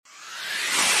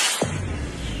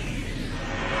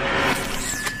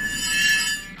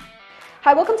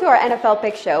Hi, welcome to our NFL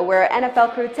Pick Show, where our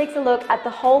NFL crew takes a look at the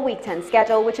whole Week 10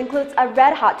 schedule, which includes a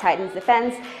red-hot Titans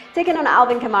defense taking on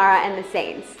Alvin Kamara and the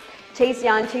Saints, Chase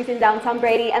Young chasing down Tom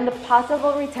Brady, and the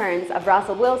possible returns of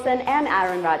Russell Wilson and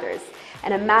Aaron Rodgers,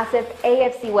 and a massive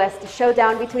AFC West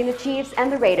showdown between the Chiefs and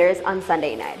the Raiders on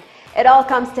Sunday night. It all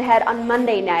comes to head on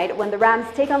Monday night when the Rams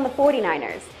take on the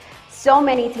 49ers. So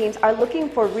many teams are looking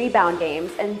for rebound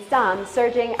games, and some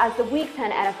surging as the Week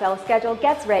 10 NFL schedule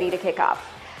gets ready to kick off.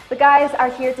 The guys are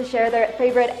here to share their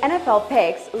favorite NFL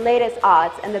picks, latest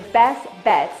odds, and the best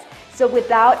bets. So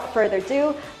without further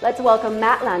ado, let's welcome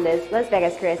Matt Landis, Las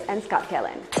Vegas Chris, and Scott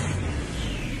Kellen.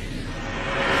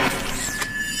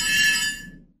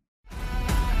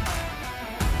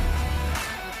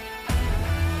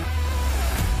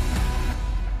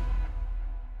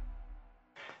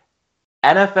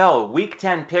 NFL Week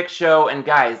 10 Pick Show, and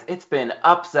guys, it's been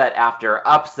upset after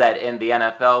upset in the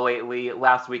NFL lately.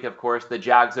 Last week, of course, the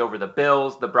Jags over the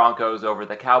Bills, the Broncos over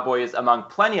the Cowboys, among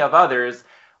plenty of others.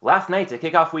 Last night, to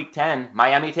kick off Week 10,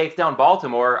 Miami takes down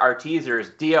Baltimore, our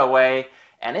teasers DOA,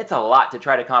 and it's a lot to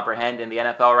try to comprehend in the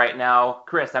NFL right now.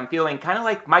 Chris, I'm feeling kind of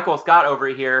like Michael Scott over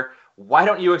here. Why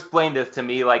don't you explain this to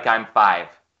me like I'm 5?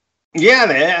 Yeah,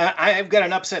 man, I've got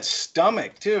an upset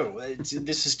stomach, too.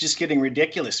 This is just getting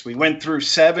ridiculous. We went through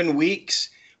 7 weeks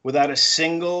without a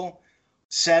single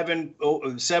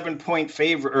 7-point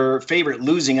favorite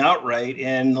losing outright.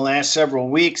 And the last several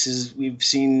weeks we've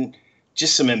seen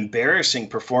just some embarrassing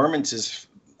performances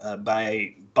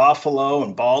by Buffalo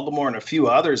and Baltimore and a few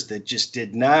others that just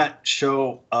did not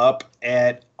show up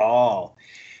at all.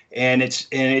 And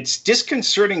it's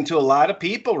disconcerting to a lot of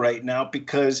people right now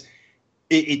because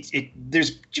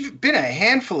there's been a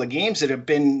handful of games that have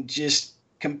been just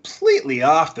completely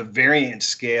off the variance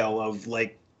scale of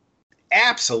like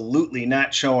absolutely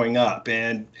not showing up,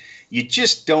 and you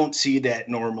just don't see that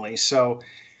normally. So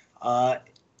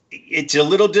it's a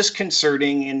little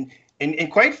disconcerting, and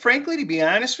quite frankly, to be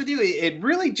honest with you, it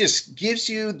really just gives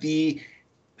you the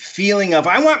feeling of,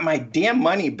 I want my damn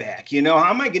money back. You know, how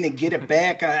am I going to get it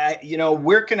back?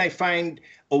 Where can I find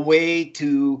a way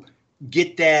to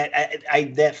get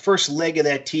that first leg of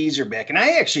that teaser back? And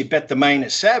I actually bet the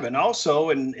 -7 also,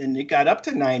 and it got up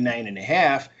to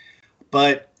 9.5.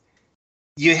 But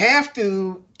you have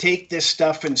to take this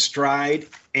stuff in stride,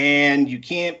 and you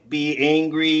can't be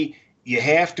angry. You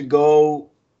have to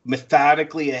go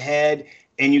methodically ahead,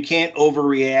 and you can't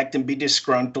overreact and be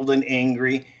disgruntled and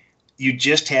angry. You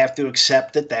just have to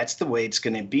accept that that's the way it's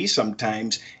going to be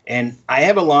sometimes. And I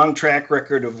have a long track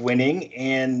record of winning,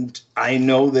 and I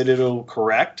know that it'll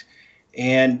correct.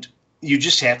 And you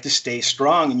just have to stay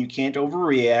strong, and you can't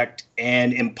overreact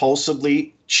and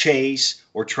impulsively chase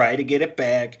or try to get it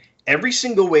back. Every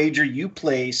single wager you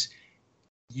place,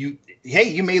 you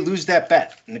may lose that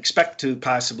bet and expect to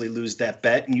possibly lose that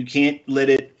bet, and you can't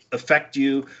let it affect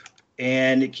you.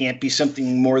 And it can't be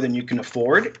something more than you can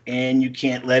afford, and you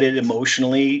can't let it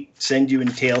emotionally send you in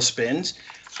tailspins.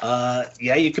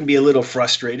 You can be a little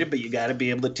frustrated, but you got to be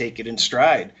able to take it in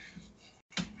stride.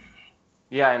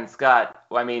 Yeah, and Scott,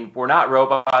 I mean, we're not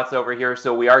robots over here,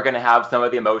 so we are going to have some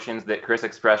of the emotions that Chris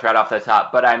expressed right off the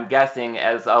top. But I'm guessing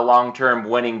as a long-term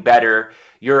winning bettor,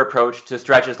 your approach to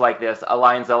stretches like this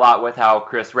aligns a lot with how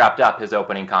Chris wrapped up his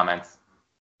opening comments.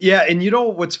 Yeah, and you know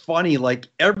what's funny? Like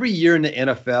every year in the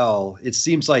NFL, it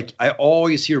seems like I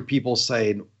always hear people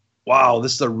saying, wow,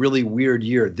 this is a really weird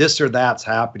year. This or that's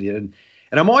happening.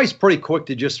 And I'm always pretty quick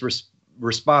to just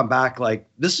respond back like,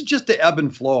 this is just the ebb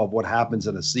and flow of what happens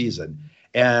in a season.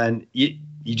 And you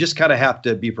just kind of have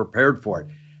to be prepared for it.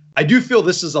 I do feel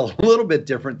this is a little bit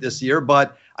different this year,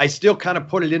 but I still kind of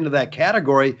put it into that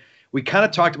category. We kind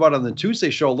of talked about on the Tuesday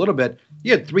show a little bit.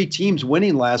 You had 3 teams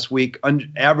winning last week,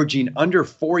 averaging under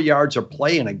 4 yards of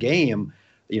play in a game,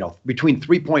 between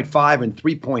 3.5 and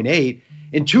 3.8.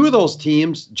 And 2 of those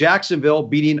teams, Jacksonville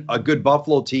beating a good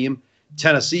Buffalo team,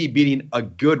 Tennessee beating a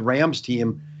good Rams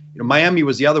team. Miami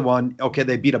was the other one. Okay,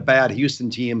 they beat a bad Houston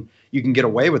team. You can get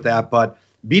away with that. But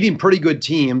beating pretty good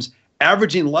teams,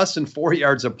 averaging less than 4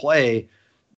 yards of play,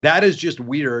 that is just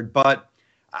weird. But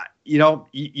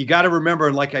you got to remember,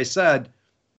 and like I said,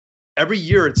 every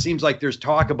year it seems like there's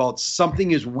talk about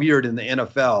something is weird in the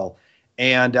NFL,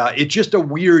 and it's just a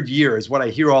weird year is what I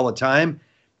hear all the time.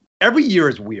 Every year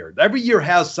is weird. Every year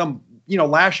has some,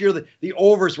 last year the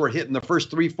overs were hitting the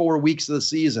first 3-4 weeks of the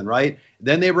season, right?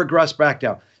 Then they regress back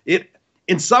down.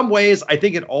 In some ways, I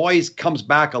think it always comes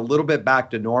back a little bit back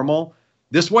to normal.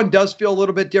 This one does feel a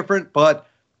little bit different, but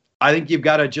I think you've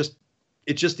got to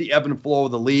it's just the ebb and flow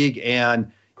of the league.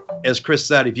 And as Chris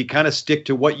said, if you kind of stick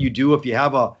to what you do, if you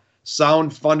have a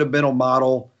sound fundamental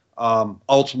model,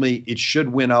 ultimately it should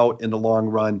win out in the long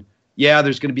run. Yeah,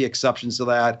 there's going to be exceptions to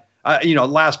that.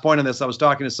 Last point on this, I was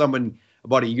talking to someone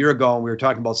about a year ago, and we were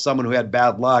talking about someone who had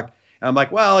bad luck. And I'm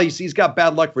like, well, he's got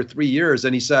bad luck for 3 years.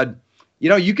 And he said,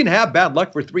 you can have bad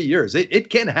luck for 3 years. It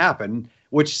can happen,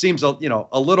 which seems, a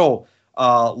little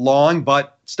long,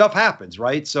 but stuff happens,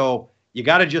 right? So you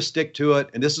got to just stick to it.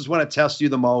 And this is when it tests you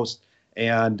the most.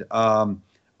 And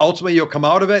ultimately, you'll come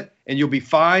out of it and you'll be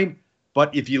fine.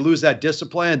 But if you lose that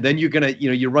discipline, then you're going to,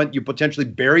 you potentially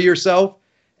bury yourself.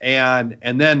 And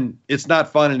then it's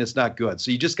not fun and it's not good.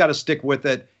 So you just got to stick with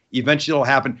it. Eventually it'll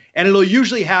happen. And it'll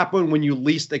usually happen when you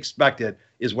least expect it,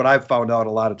 is what I've found out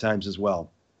a lot of times as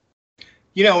well.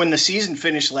 When the season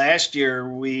finished last year,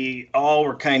 we all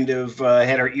were kind of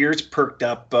had our ears perked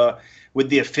up with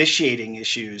the officiating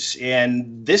issues.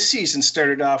 And this season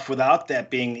started off without that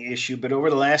being the issue. But over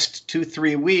the last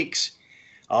 2-3 weeks,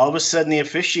 all of a sudden the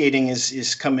officiating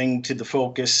is coming to the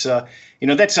focus.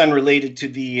 That's unrelated to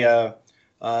the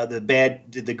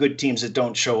good teams that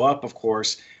don't show up, of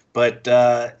course. But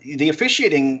the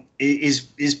officiating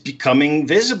is becoming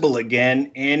visible again,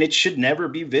 and it should never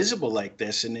be visible like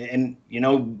this. And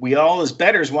we all as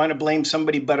bettors want to blame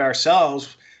somebody but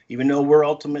ourselves, even though we're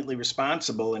ultimately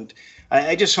responsible. And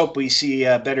I just hope we see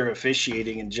better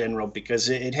officiating in general, because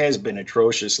it has been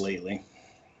atrocious lately.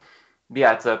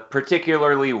 Yeah, it's a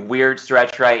particularly weird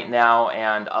stretch right now,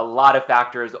 and a lot of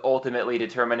factors ultimately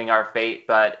determining our fate.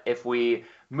 But if we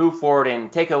move forward and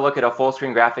take a look at a full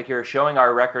screen graphic here showing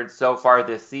our records so far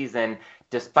this season,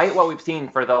 despite what we've seen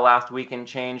for the last week and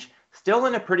change, still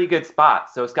in a pretty good spot.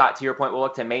 So Scott, to your point, we'll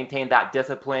look to maintain that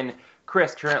discipline.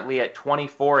 Chris currently at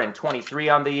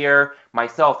 24-23 on the year,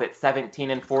 myself at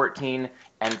 17-14,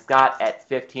 and Scott at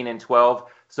 15-12.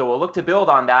 So we'll look to build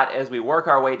on that as we work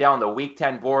our way down the Week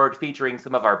 10 board, featuring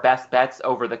some of our best bets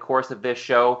over the course of this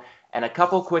show. And a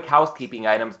couple quick housekeeping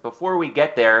items before we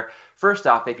get there. First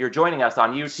off, if you're joining us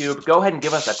on YouTube, go ahead and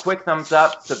give us a quick thumbs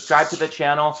up, subscribe to the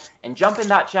channel, and jump in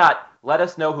that chat. Let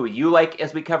us know who you like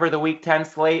as we cover the Week 10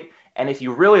 slate. And if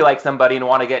you really like somebody and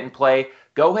want to get in play,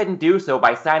 go ahead and do so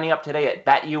by signing up today at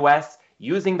BetUS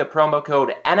using the promo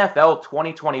code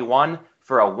NFL2021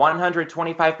 for a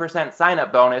 125%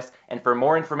 sign-up bonus. And for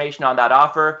more information on that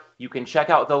offer, you can check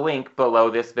out the link below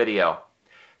this video.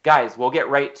 Guys, we'll get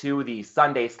right to the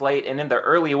Sunday slate, and in the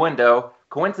early window,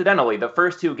 coincidentally, the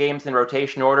first two games in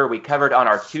rotation order we covered on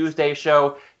our Tuesday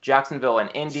show, Jacksonville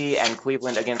and Indy, and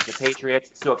Cleveland against the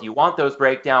Patriots. So if you want those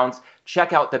breakdowns,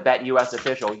 check out the BetUS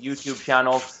official YouTube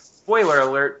channel. Spoiler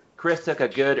alert, Chris took a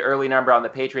good early number on the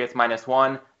Patriots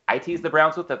 -1. I teased the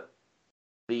Browns with the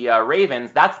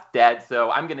Ravens. That's dead,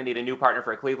 so I'm going to need a new partner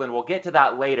for Cleveland. We'll get to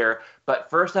that later. But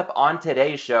first up on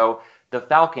today's show, the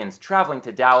Falcons traveling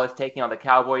to Dallas, taking on the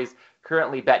Cowboys.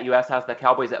 Currently, BetUS has the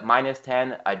Cowboys at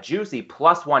 -10, a juicy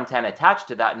 +110 attached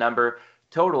to that number.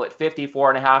 Total at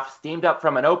 54.5, steamed up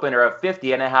from an opener of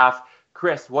 50.5.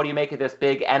 Chris, what do you make of this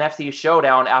big NFC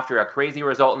showdown after a crazy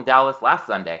result in Dallas last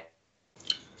Sunday?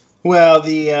 Well,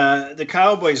 the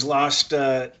Cowboys lost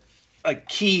a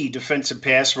key defensive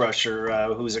pass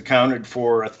rusher who's accounted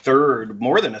for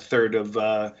more than a third of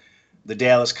the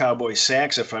Dallas Cowboys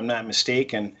sacks, if I'm not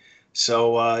mistaken.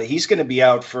 So he's going to be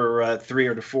out for 3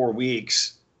 or 4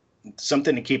 weeks.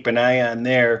 Something to keep an eye on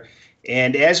there.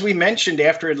 And as we mentioned,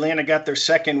 after Atlanta got their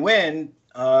second win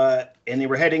and they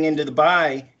were heading into the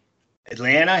bye,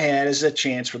 Atlanta has a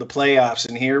chance for the playoffs.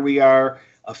 And here we are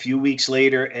a few weeks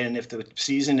later. And if the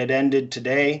season had ended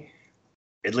today,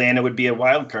 Atlanta would be a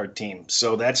wild card team.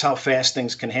 So that's how fast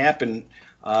things can happen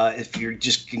if you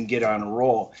just can get on a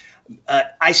roll.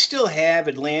 I still have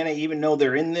Atlanta, even though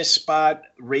they're in this spot,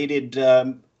 rated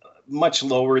much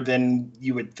lower than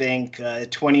you would think.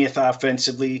 20th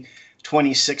offensively,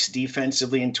 26th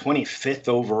defensively, and 25th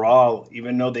overall,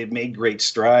 even though they've made great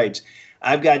strides.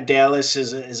 I've got Dallas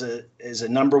as a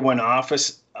number one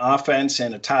offense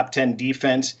and a top 10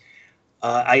 defense.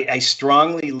 I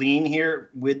strongly lean here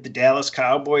with the Dallas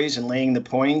Cowboys and laying the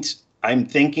points. I'm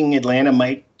thinking Atlanta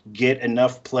might get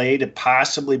enough play to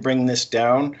possibly bring this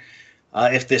down.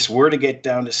 If this were to get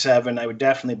down to 7, I would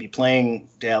definitely be playing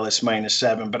Dallas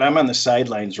 -7, but I'm on the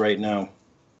sidelines right now.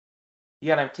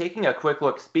 Yeah, and I'm taking a quick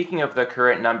look. Speaking of the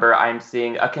current number, I'm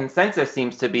seeing a consensus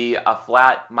seems to be a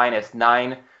flat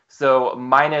 -9, so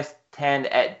 -10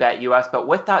 at BetUS. But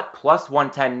with that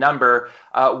 +110 number,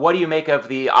 what do you make of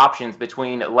the options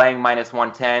between laying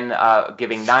 -110,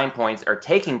 giving 9 points, or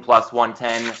taking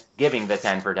 +110, giving the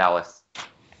 10 for Dallas?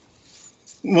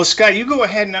 Well, Scott, you go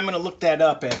ahead, and I'm going to look that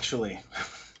up, actually.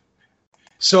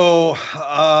 So,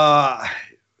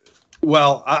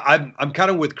 I'm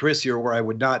kind of with Chris here, where I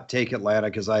would not take Atlanta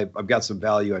because I've got some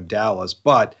value on Dallas.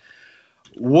 But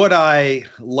Would I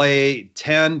lay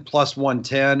 10 plus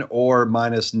 110 or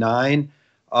 -9?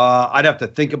 I'd have to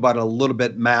think about it a little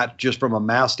bit, Matt, just from a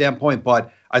math standpoint,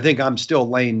 but I think I'm still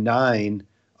laying 9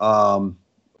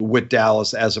 with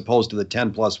Dallas as opposed to the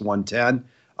 10 plus 110.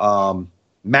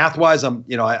 Math-wise,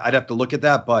 I'd have to look at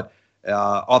that, but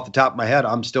off the top of my head,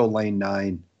 I'm still laying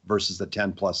 9 versus the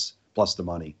 10 plus the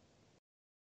money.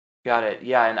 Got it.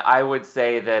 Yeah, and I would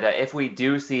say that if we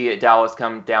do see Dallas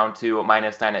come down to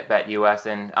 -9 at BetUS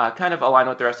and kind of align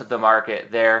with the rest of the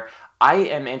market there, I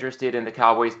am interested in the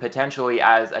Cowboys potentially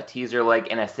as a teaser leg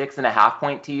in a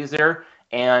 6.5-point teaser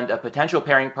and a potential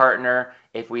pairing partner.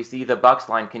 If we see the Bucs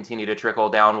line continue to trickle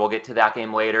down, we'll get to that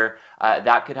game later.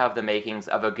 That could have the makings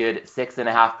of a good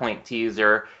 6.5-point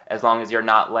teaser as long as you're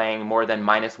not laying more than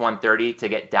 -130 to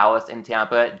get Dallas and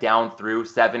Tampa down through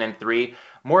 7-3.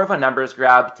 More of a numbers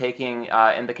grab, taking,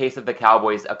 in the case of the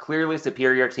Cowboys, a clearly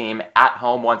superior team at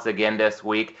home once again this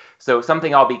week. So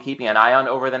something I'll be keeping an eye on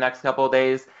over the next couple of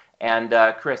days. And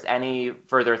Chris, any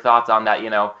further thoughts on that,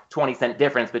 20-cent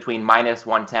difference between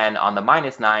 -110 on the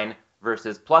 -9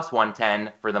 versus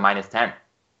 +110 for the -10?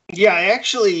 Yeah,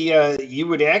 actually, you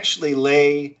would actually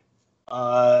lay,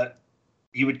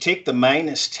 you would take the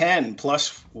 -10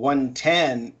 plus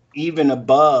 110 even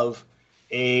above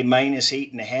a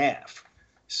 -8.5.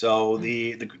 So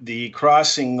the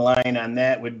crossing line on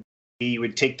that would be, you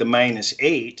would take the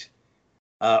 -8,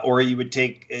 or you would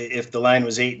take, if the line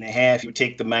was 8.5, you would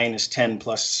take the -10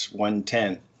 plus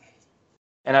 110.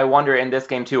 And I wonder in this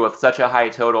game too, with such a high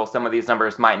total, some of these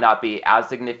numbers might not be as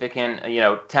significant.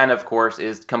 10 of course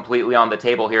is completely on the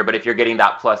table here, but if you're getting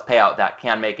that plus payout, that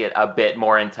can make it a bit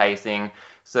more enticing.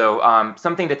 So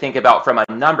something to think about from a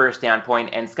number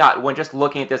standpoint. And Scott, when just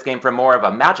looking at this game from more of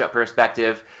a matchup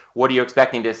perspective, what are you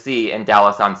expecting to see in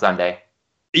Dallas on Sunday?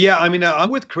 Yeah, I mean, I'm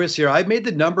with Chris here. I made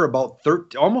the number about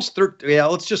almost 13. Yeah,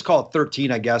 let's just call it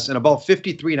 13, I guess, and about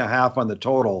 53.5 on the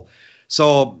total.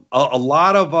 So a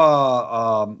lot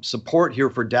of support here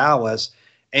for Dallas.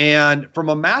 And from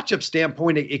a matchup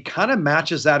standpoint, it kind of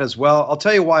matches that as well. I'll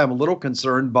tell you why I'm a little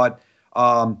concerned, but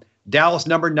Dallas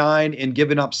number 9 in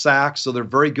giving up sacks, so they're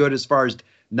very good as far as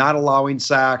not allowing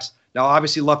sacks. Now,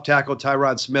 obviously, left tackle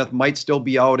Tyron Smith might still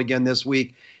be out again this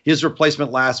week. His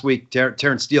replacement last week,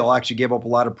 Terrence Steele, actually gave up a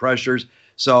lot of pressures,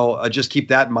 so just keep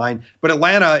that in mind. But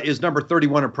Atlanta is number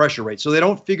 31 in pressure rate, so they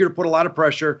don't figure to put a lot of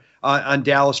pressure on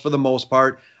Dallas for the most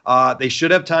part. They should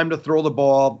have time to throw the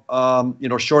ball,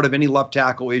 short of any left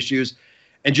tackle issues.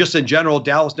 And just in general,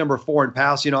 Dallas number 4 in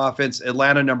passing offense,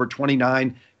 Atlanta number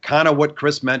 29, kind of what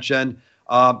Chris mentioned.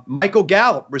 Michael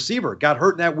Gallup, receiver, got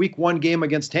hurt in that week 1 game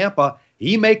against Tampa.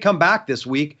 He may come back this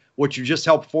week, which would just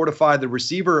help fortify the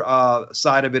receiver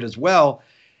side of it as well.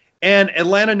 And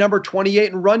Atlanta number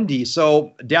 28 in run D.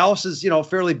 So Dallas is, a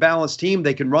fairly balanced team.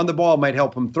 They can run the ball, might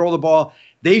help them throw the ball.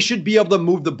 They should be able to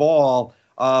move the ball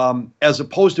as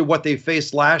opposed to what they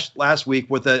faced last week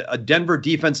with a Denver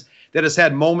defense that has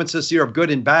had moments this year of good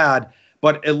and bad.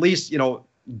 But at least,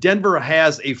 Denver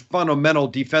has a fundamental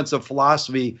defensive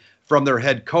philosophy from their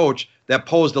head coach that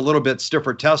posed a little bit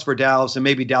stiffer test for Dallas, and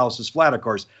maybe Dallas is flat, of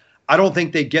course. I don't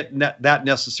think they get that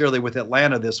necessarily with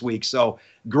Atlanta this week. So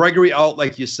Gregory out,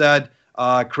 like you said,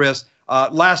 Chris.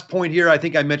 Last point here, I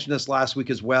think I mentioned this last week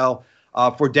as well.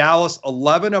 For Dallas,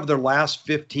 11 of their last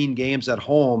 15 games at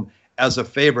home as a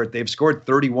favorite. They've scored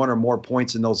 31 or more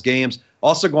points in those games.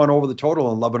 Also gone over the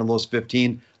total in 11 of those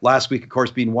 15. Last week, of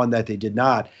course, being one that they did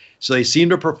not. So they seem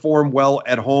to perform well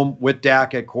at home with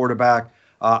Dak at quarterback.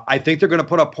 I think they're going to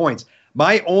put up points.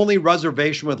 My only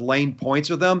reservation with laying points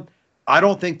with them, I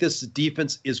don't think this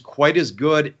defense is quite as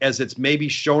good as it's maybe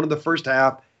shown in the first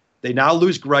half. They now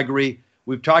lose Gregory.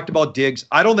 We've talked about Diggs.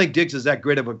 I don't think Diggs is that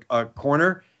great of a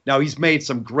corner. Now, he's made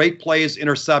some great plays,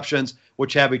 interceptions,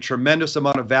 which have a tremendous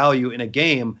amount of value in a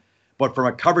game. But from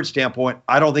a coverage standpoint,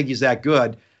 I don't think he's that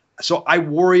good. So I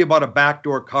worry about a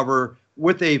backdoor cover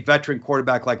with a veteran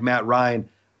quarterback like Matt Ryan.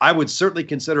 I would certainly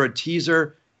consider a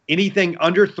teaser. Anything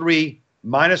under 3,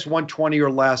 -120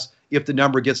 or less, if the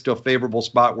number gets to a favorable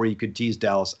spot where you could tease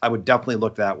Dallas. I would definitely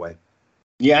look that way.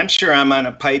 Yeah, I'm sure I'm on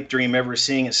a pipe dream ever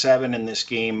seeing a 7 in this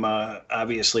game,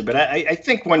 obviously. But I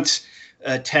think once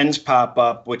 10s pop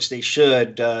up, which they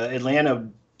should, Atlanta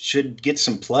should get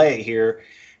some play here.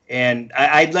 And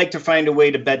I'd like to find a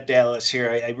way to bet Dallas here.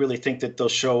 I really think that they'll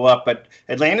show up. But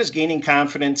Atlanta's gaining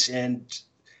confidence, and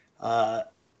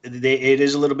it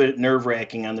is a little bit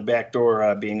nerve-wracking on the back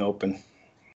door being open.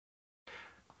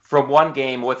 From one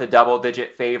game with a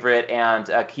double-digit favorite and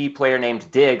a key player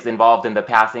named Diggs involved in the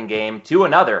passing game to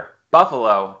another,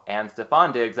 Buffalo and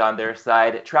Stephon Diggs on their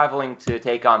side, traveling to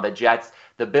take on the Jets.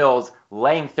 The Bills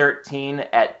laying 13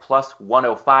 at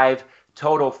 +105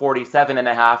 total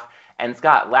 47.5. And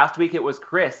Scott, last week it was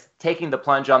Chris taking the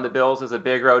plunge on the Bills as a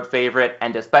big road favorite.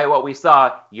 And despite what we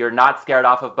saw, you're not scared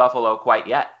off of Buffalo quite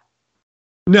yet.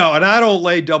 No, and I don't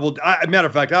lay matter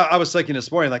of fact, I was thinking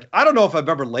this morning, like, I don't know if I've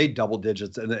ever laid double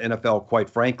digits in the NFL, quite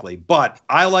frankly, but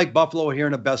I like Buffalo here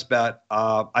in a best bet.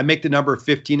 I make the number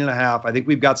 15.5. I think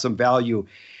we've got some value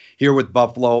here with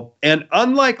Buffalo. And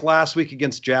unlike last week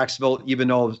against Jacksonville, even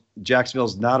though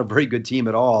Jacksonville's not a very good team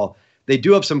at all, they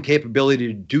do have some capability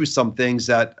to do some things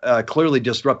that clearly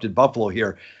disrupted Buffalo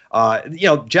here.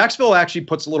 Jacksonville actually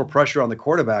puts a little pressure on the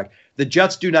quarterback. The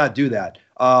Jets do not do that.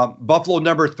 Buffalo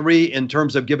number 3 in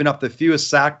terms of giving up the fewest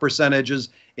sack percentages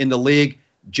in the league.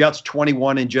 Jets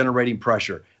 21 in generating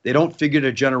pressure. They don't figure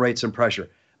to generate some pressure.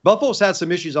 Buffalo's had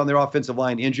some issues on their offensive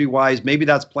line injury-wise. Maybe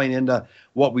that's playing into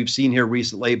what we've seen here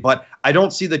recently, but I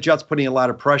don't see the Jets putting a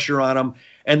lot of pressure on them.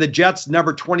 And the Jets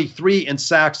number 23 in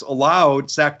sacks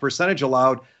allowed, sack percentage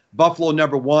allowed. Buffalo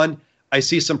number 1. I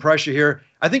see some pressure here.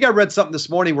 I think I read something this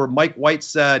morning where Mike White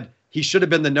said he should have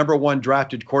been the number 1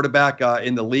 drafted quarterback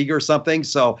in the league or something.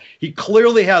 So he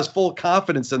clearly has full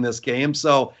confidence in this game.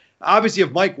 So obviously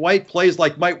if Mike White plays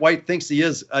like Mike White thinks he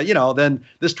is, then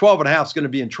this 12.5 is going to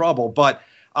be in trouble. But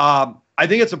I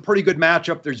think it's a pretty good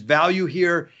matchup. There's value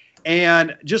here.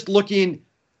 And just looking,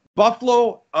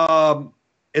 Buffalo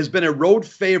has been a road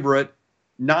favorite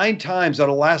 9 times out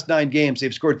of the last 9 games.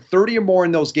 They've scored 30 or more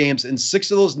in those games in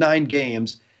 6 of those 9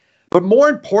 games. But more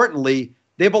importantly,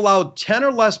 they've allowed 10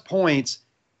 or less points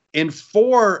in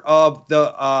 4 of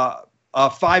the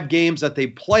 5 games that they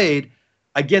played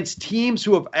against teams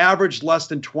who have averaged less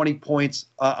than 20 points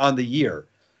on the year.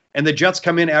 And the Jets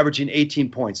come in averaging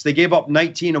 18 points. They gave up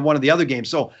 19 in one of the other games.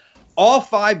 So all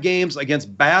 5 games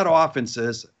against bad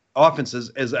offenses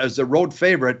as a road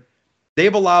favorite,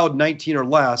 they've allowed 19 or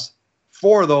less.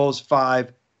 4 of those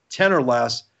 5, 10 or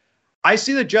less. I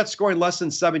see the Jets scoring less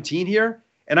than 17 here.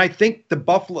 And I think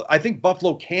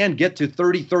Buffalo can get to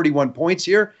 30, 31 points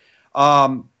here.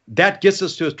 That gets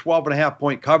us to a 12.5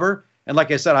 point cover. And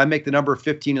like I said, I make the number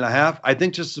 15.5. I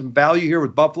think just some value here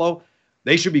with Buffalo.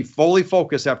 They should be fully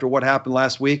focused after what happened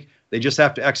last week. They just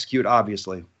have to execute,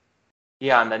 obviously.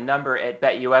 Yeah, and the number at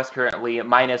BetUS currently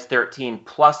 -13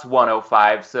 plus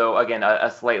 105. So again,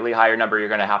 a slightly higher number you're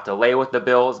going to have to lay with the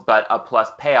Bills, but a plus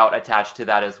payout attached to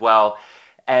that as well.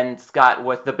 And Scott,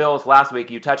 with the Bills last week,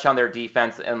 you touched on their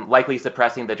defense and likely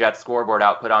suppressing the Jets' scoreboard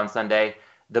output on Sunday.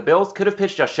 The Bills could have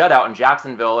pitched a shutout in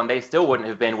Jacksonville, and they still wouldn't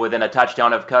have been within a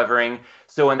touchdown of covering.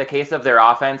 So in the case of their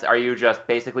offense, are you just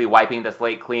basically wiping the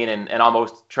slate clean and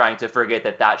almost trying to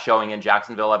forget that showing in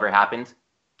Jacksonville ever happened?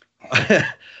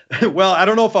 Well, I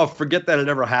don't know if I'll forget that it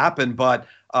ever happened, but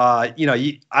I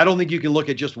don't think you can look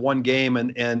at just one game.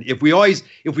 And if we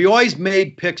always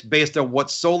made picks based on what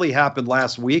solely happened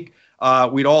last week,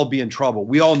 we'd all be in trouble.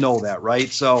 We all know that, right?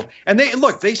 So, and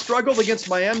they struggled against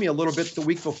Miami a little bit the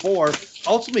week before,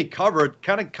 ultimately covered,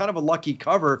 kind of a lucky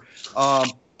cover.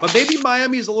 But maybe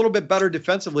Miami's a little bit better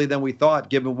defensively than we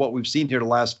thought, given what we've seen here the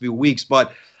last few weeks.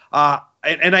 But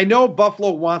and I know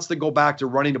Buffalo wants to go back to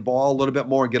running the ball a little bit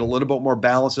more and get a little bit more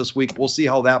balance this week. We'll see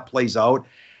how that plays out.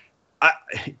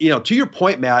 To your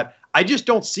point, Matt, I just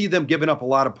don't see them giving up a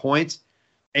lot of points.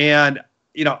 And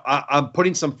I'm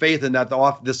putting some faith in that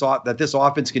this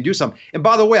offense can do something. And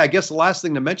by the way, I guess the last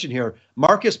thing to mention here,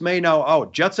 Marcus May now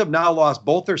out. Jets have now lost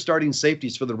both their starting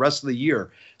safeties for the rest of the year.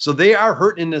 So they are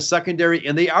hurting in the secondary,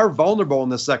 and they are vulnerable in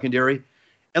the secondary.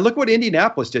 And look what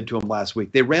Indianapolis did to them last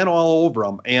week. They ran all over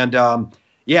them. And,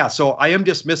 so I am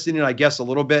dismissing it, I guess, a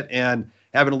little bit and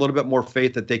having a little bit more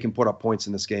faith that they can put up points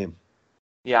in this game.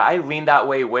 Yeah, I lean that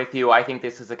way with you. I think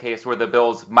this is a case where the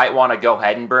Bills might want to go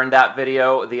ahead and burn that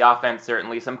video. The offense,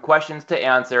 certainly some questions to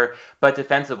answer, but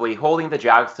defensively, holding the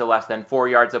Jags to less than 4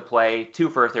 yards of play, 2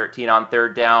 for 13 on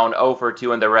third down, 0 for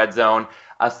 2 in the red zone.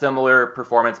 A similar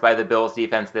performance by the Bills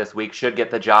defense this week should get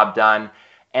the job done.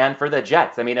 And for the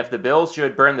Jets, I mean, if the Bills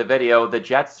should burn the video, the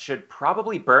Jets should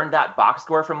probably burn that box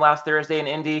score from last Thursday in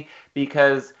Indy,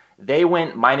 because they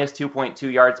went minus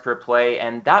 2.2 yards per play,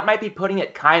 and that might be putting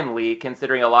it kindly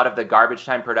considering a lot of the garbage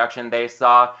time production they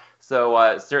saw.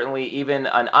 So certainly even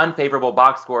an unfavorable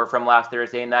box score from last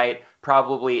Thursday night,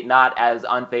 probably not as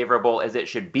unfavorable as it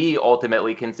should be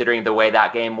ultimately considering the way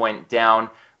that game went down.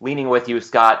 Leaning with you,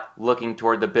 Scott, looking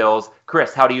toward the Bills.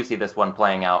 Chris, how do you see this one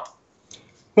playing out?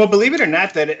 Well, believe it or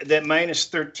not, that minus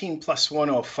 13 plus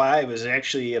 105 is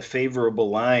actually a favorable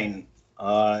line.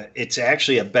 It's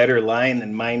actually a better line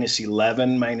than minus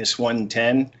 11, minus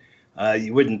 110.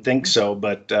 You wouldn't think so,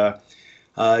 but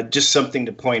just something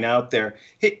to point out there.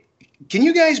 Hey, can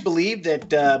you guys believe that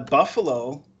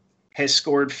Buffalo has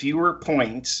scored fewer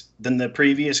points than the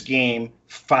previous game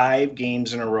 5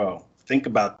 games in a row? Think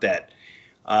about that.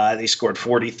 They scored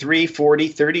 43, 40,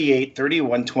 38,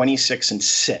 31, 26, and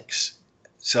 6.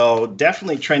 So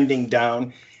definitely trending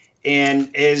down.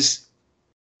 And as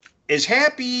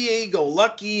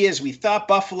happy-go-lucky as we thought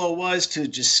Buffalo was to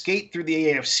just skate through the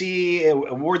AFC,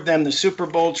 award them the Super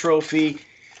Bowl trophy,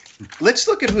 let's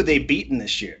look at who they've beaten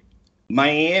this year.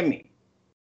 Miami,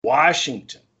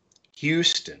 Washington,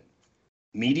 Houston,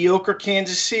 mediocre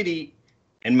Kansas City,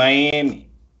 and Miami.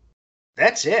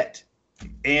 That's it.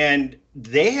 And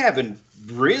they haven't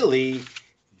really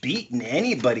beaten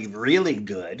anybody really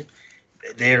good.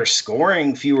 They're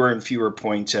scoring fewer and fewer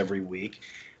points every week.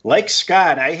 Like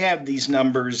Scott, I have these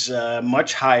numbers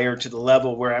much higher to the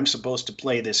level where I'm supposed to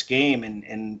play this game,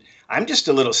 and I'm just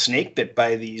a little snake bit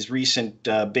by these recent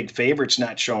big favorites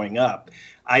not showing up.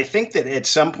 I think that at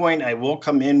some point I will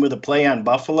come in with a play on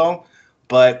Buffalo,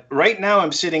 but right now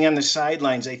I'm sitting on the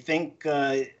sidelines. I think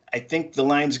the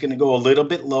line's going to go a little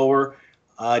bit lower,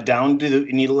 down to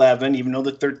an 11, even though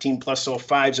the 13 plus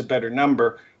 05 is a better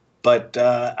number. But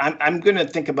I'm going to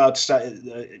think about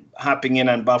hopping in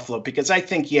on Buffalo because I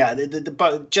think,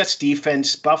 the Jets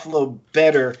defense, Buffalo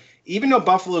better, even though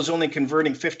Buffalo's only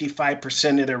converting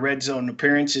 55% of their red zone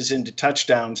appearances into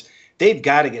touchdowns, they've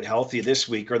got to get healthy this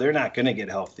week or they're not going to get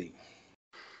healthy.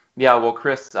 Yeah, well,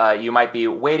 Chris, you might be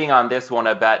waiting on this one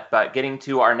a bit, but getting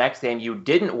to our next game, you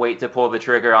didn't wait to pull the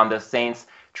trigger on the Saints,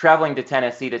 traveling to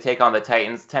Tennessee to take on the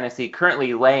Titans. Tennessee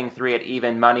currently laying 3 at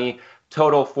even money.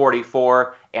 Total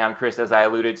 44, and Chris, as I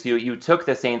alluded to, you took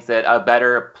the Saints at a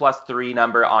better +3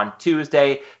 number on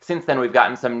Tuesday. Since then, we've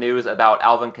gotten some news about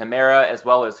Alvin Kamara as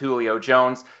well as Julio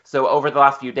Jones. So over the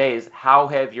last few days, how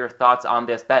have your thoughts on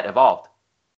this bet evolved?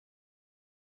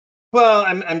 Well,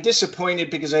 I'm disappointed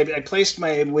because I placed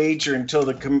my wager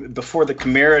until before the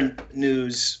Kamara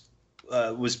news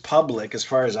was public, as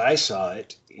far as I saw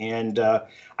it, and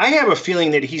I have a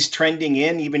feeling that he's trending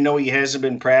in, even though he hasn't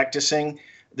been practicing.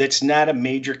 That's not a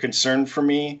major concern for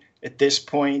me at this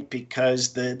point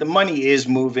because the money is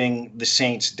moving the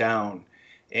Saints down.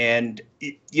 And,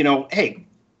 hey,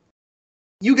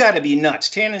 you got to be nuts.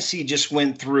 Tennessee just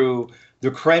went through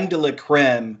the creme de la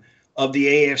creme of the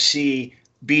AFC,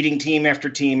 beating team after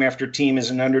team after team as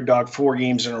an underdog 4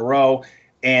 games in a row.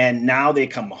 And now they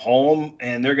come home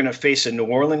and they're going to face a New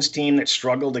Orleans team that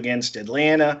struggled against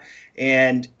Atlanta.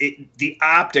 And the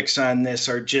optics on this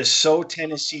are just so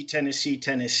Tennessee.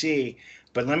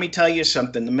 But let me tell you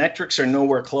something. The metrics are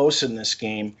nowhere close in this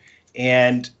game.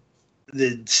 And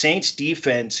the Saints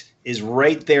defense is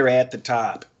right there at the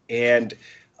top. And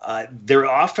their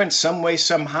offense, some way,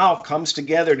 somehow, comes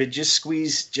together to just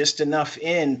squeeze just enough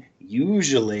in,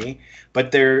 usually.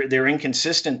 But they're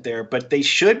inconsistent there. But they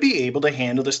should be able to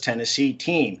handle this Tennessee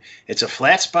team. It's a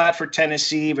flat spot for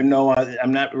Tennessee, even though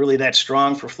I'm not really that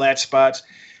strong for flat spots.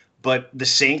 But the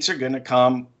Saints are going to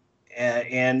come,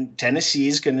 and Tennessee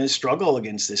is going to struggle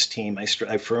against this team.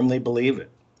 I firmly believe it.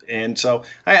 And so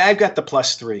I've got the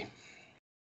 +3.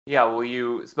 Yeah, well,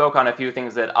 you spoke on a few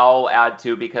things that I'll add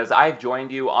to because I've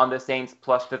joined you on the Saints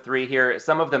 +3 here.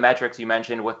 Some of the metrics you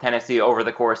mentioned with Tennessee over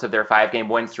the course of their 5-game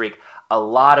win streak, a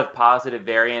lot of positive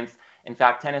variance. In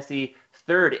fact, Tennessee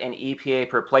 3rd in EPA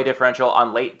per play differential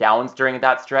on late downs during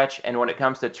that stretch. And when it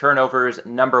comes to turnovers,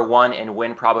 number 1 in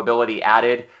win probability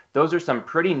added. Those are some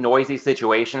pretty noisy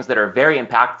situations that are very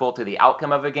impactful to the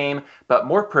outcome of a game, but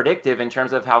more predictive in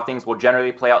terms of how things will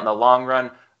generally play out in the long run.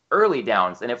 Early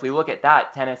downs. And if we look at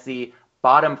that, Tennessee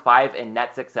bottom 5 in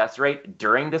net success rate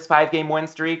during this 5-game win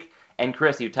streak. And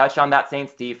Chris, you touched on that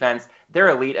Saints defense.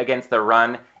 They're elite against the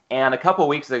run. And a couple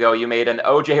weeks ago, you made an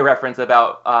OJ reference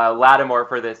about Lattimore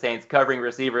for the Saints covering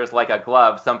receivers like a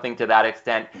glove, something to that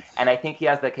extent. And I think he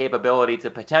has the capability to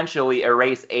potentially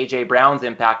erase A.J. Brown's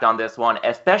impact on this one,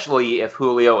 especially if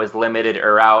Julio is limited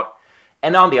or out.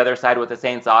 And on the other side with the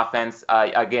Saints offense,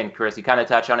 again, Chris, you kind of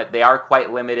touch on it. They are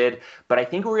quite limited, but I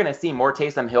think we're going to see more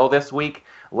Taysom Hill this week.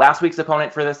 Last week's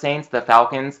opponent for the Saints, the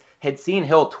Falcons, had seen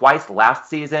Hill twice last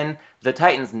season. The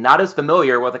Titans not as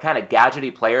familiar with a kind of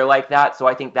gadgety player like that, so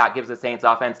I think that gives the Saints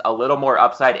offense a little more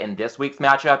upside in this week's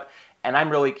matchup. And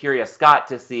I'm really curious, Scott,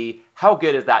 to see how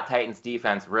good is that Titans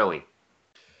defense really?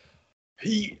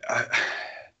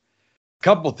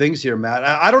 Couple things here, Matt.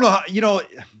 I don't know how,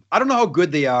 I don't know how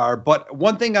good they are, but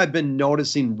one thing I've been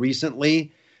noticing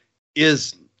recently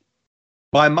is,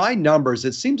 by my numbers,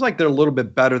 it seems like they're a little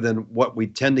bit better than what we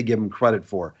tend to give them credit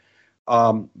for.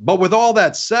 But with all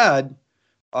that said,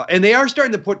 and they are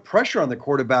starting to put pressure on the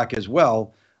quarterback as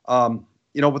well.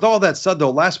 With all that said,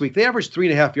 though, last week they averaged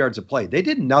 3.5 yards a play. They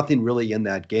did nothing really in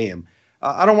that game.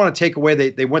 I don't want to take away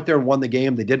they went there and won the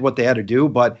game. They did what they had to do,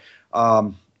 but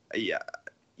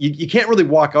you can't really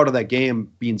walk out of that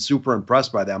game being super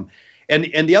impressed by them.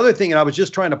 And the other thing, and I was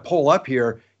just trying to pull up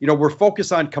here, we're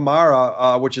focused on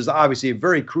Kamara, which is obviously a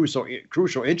very crucial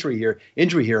injury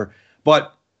here.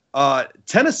 But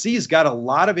Tennessee's got a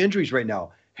lot of injuries right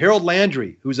now. Harold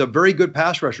Landry, who's a very good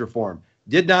pass rusher for him,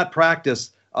 did not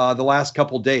practice the last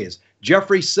couple days.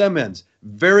 Jeffrey Simmons,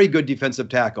 very good defensive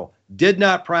tackle, did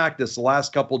not practice the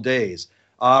last couple days.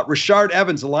 Rashard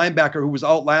Evans, the linebacker who was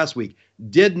out last week,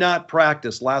 did not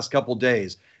practice last couple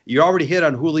days. You already hit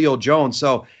on Julio Jones.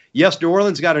 So, yes, New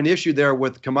Orleans got an issue there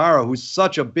with Kamara, who's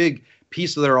such a big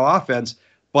piece of their offense.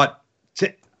 But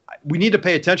we need to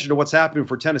pay attention to what's happening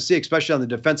for Tennessee, especially on the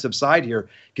defensive side here,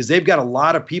 because they've got a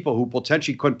lot of people who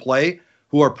potentially couldn't play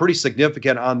who are pretty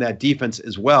significant on that defense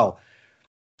as well.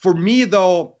 For me,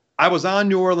 though, I was on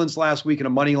New Orleans last week in a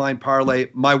money line parlay.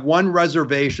 My one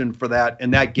reservation for that in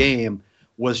that game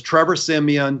was Trevor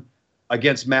Siemian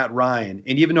against Matt Ryan.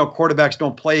 And even though quarterbacks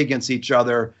don't play against each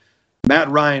other, Matt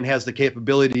Ryan has the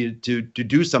capability to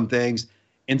do some things,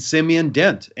 and Siemian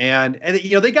didn't. And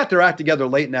they got their act together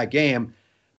late in that game,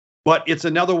 but it's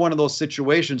another one of those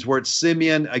situations where it's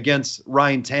Siemian against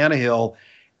Ryan Tannehill.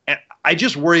 And I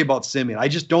just worry about Siemian. I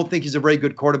just don't think he's a very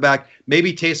good quarterback.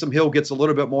 Maybe Taysom Hill gets a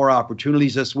little bit more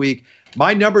opportunities this week.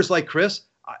 My numbers, like Chris,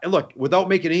 look, without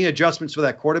making any adjustments for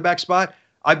that quarterback spot,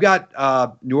 I've got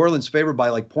New Orleans favored by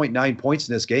like 0.9 points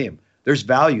in this game. There's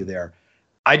value there.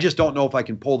 I just don't know if I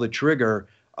can pull the trigger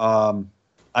on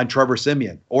Trevor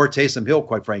Siemian or Taysom Hill,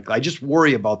 quite frankly. I just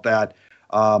worry about that.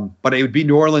 But it would be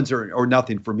New Orleans or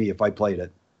nothing for me if I played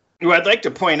it. Well, I'd like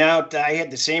to point out I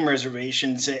had the same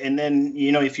reservations. And then,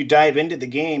 if you dive into the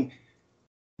game,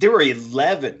 there were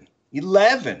 11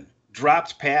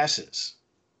 dropped passes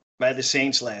by the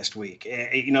Saints last week.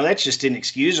 That's just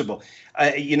inexcusable.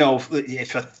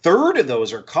 If a third of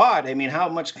those are caught, how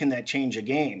much can that change a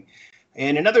game?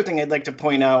 And another thing I'd like to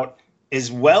point out,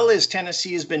 as well as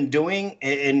Tennessee has been doing,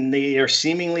 and they are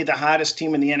seemingly the hottest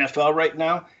team in the NFL right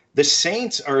now, the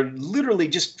Saints are literally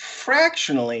just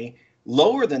fractionally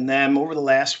lower than them over the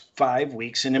last 5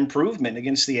 weeks in improvement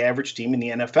against the average team in the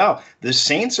NFL. The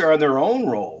Saints are on their own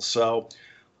roll. So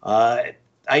I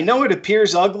know it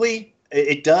appears ugly.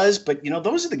 It does, but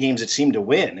those are the games that seem to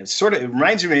win. It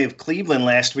reminds me of Cleveland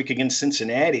last week against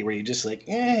Cincinnati, where you're just like,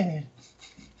 eh.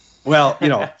 Well,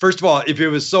 first of all, if it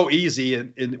was so easy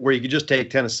and where you could just take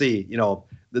Tennessee,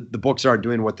 the books aren't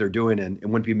doing what they're doing and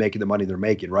wouldn't be making the money they're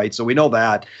making, right? So we know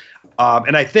that.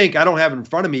 And I don't have it in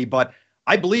front of me, but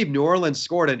I believe New Orleans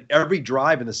scored on every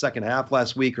drive in the second half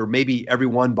last week, or maybe every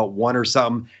one but one or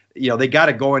something. They got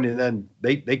it going and then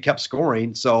they kept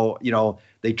scoring. So,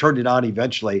 they turned it on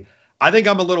eventually. I think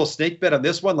I'm a little snake bit on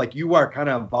this one, like you are kind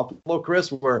of Buffalo,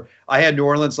 Chris, where I had New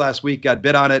Orleans last week, got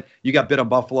bit on it. You got bit on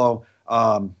Buffalo.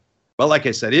 But like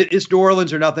I said, it's New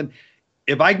Orleans or nothing.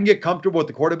 If I can get comfortable with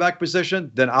the quarterback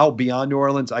position, then I'll be on New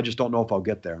Orleans. I just don't know if I'll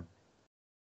get there.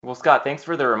 Well, Scott, thanks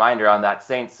for the reminder on that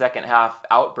Saints second half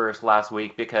outburst last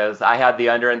week, because I had the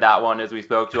under in that one as we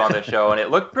spoke to on the show, and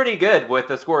it looked pretty good with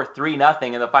the score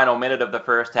 3-0 in the final minute of the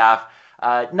first half.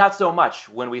 Not so much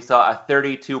when we saw a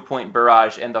 32-point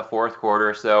barrage in the fourth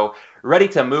quarter. So ready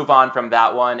to move on from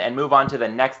that one and move on to the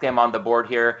next game on the board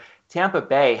here. Tampa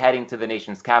Bay heading to the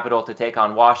nation's capital to take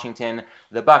on Washington.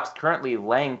 The Bucks currently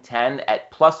laying 10 at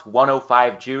plus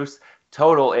 105 juice,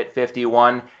 total at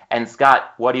 51. And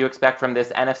Scott, what do you expect from this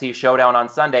NFC showdown on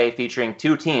Sunday featuring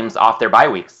two teams off their bye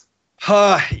weeks?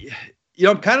 I'm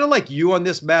kind of like you on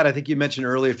this, Matt. I think you mentioned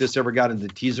earlier if this ever got into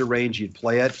the teaser range, you'd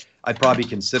play it. I'd probably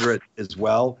consider it as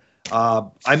well.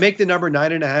 I make the number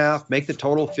 9.5, make the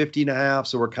total 50.5,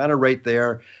 so we're kind of right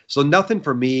there. So nothing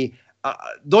for me.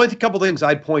 The only couple things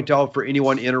I'd point out for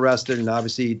anyone interested, and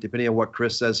obviously depending on what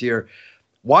Chris says here,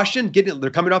 Washington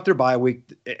they're coming off their bye week,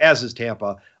 as is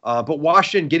Tampa, but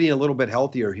Washington getting a little bit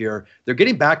healthier here. They're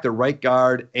getting back their right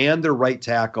guard and their right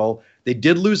tackle. They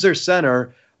did lose their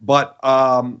center, but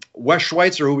Wes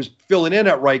Schweitzer, who was filling in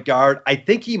at right guard, I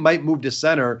think he might move to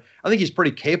center. I think he's pretty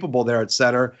capable there at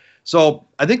center. So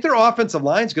I think their offensive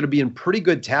line is going to be in pretty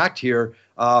good tact here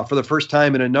for the first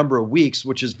time in a number of weeks,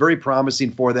 which is very promising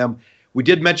for them. We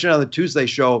did mention on the Tuesday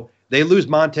show, they lose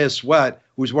Montez Sweat,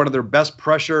 who's one of their best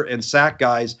pressure and sack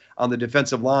guys on the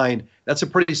defensive line. That's a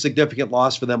pretty significant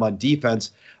loss for them on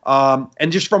defense.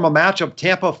 And just from a matchup,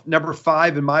 Tampa number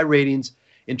 5 in my ratings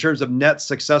in terms of net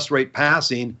success rate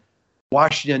passing,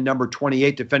 Washington number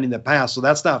 28 defending the pass. So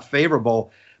that's not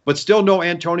favorable, but still no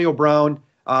Antonio Brown.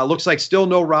 Looks like still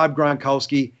no Rob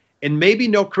Gronkowski, and maybe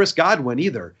no Chris Godwin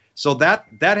either. So that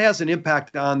has an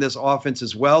impact on this offense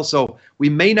as well. So we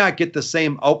may not get the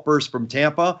same outburst from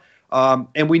Tampa.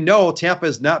 And we know Tampa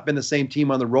has not been the same team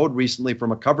on the road recently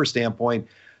from a cover standpoint.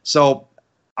 So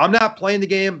I'm not playing the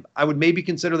game. I would maybe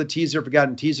consider the teaser if it got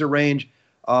in teaser range.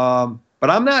 But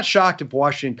I'm not shocked if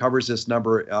Washington covers this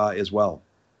number as well.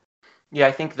 Yeah,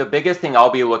 I think the biggest thing I'll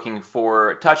be looking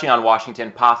for, touching on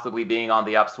Washington possibly being on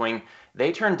the upswing,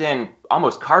 they turned in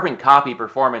almost carbon copy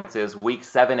performances week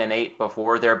 7 and 8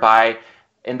 before their bye.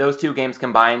 In those two games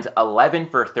combined, 11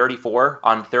 for 34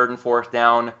 on 3rd and 4th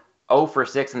down, 0 for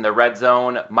 6 in the red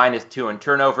zone, -2 in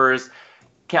turnovers.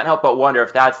 Can't help but wonder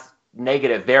if that's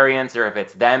negative variance or if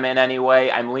it's them in any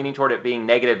way. I'm leaning toward it being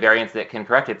negative variance that can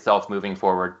correct itself moving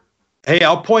forward. Hey,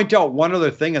 I'll point out one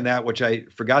other thing in that, which I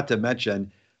forgot to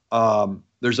mention.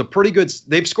 There's a pretty good,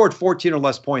 they've scored 14 or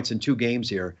less points in 2 games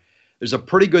here. There's a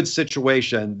pretty good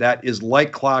situation that is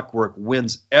like clockwork,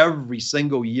 wins every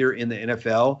single year in the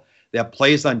NFL, that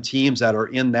plays on teams that are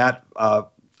in that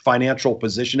financial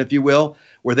position, if you will,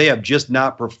 where they have just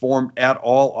not performed at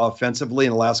all offensively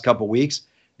in the last couple of weeks.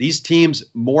 These teams,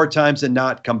 more times than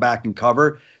not, come back and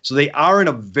cover. So they are in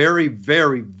a very,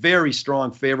 very, very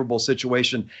strong, favorable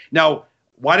situation. Now,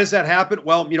 why does that happen?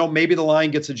 Well, maybe the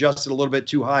line gets adjusted a little bit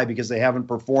too high because they haven't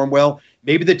performed well.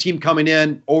 Maybe the team coming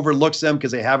in overlooks them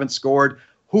because they haven't scored.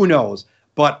 Who knows?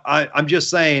 But I'm just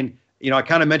saying, I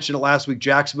kind of mentioned it last week.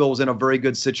 Jacksonville was in a very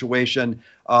good situation.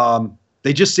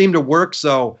 They just seem to work.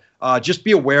 So just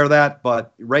be aware of that.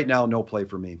 But right now, no play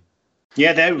for me.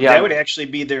 Yeah, that would actually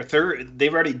be their third.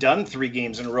 They've already done 3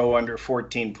 games in a row under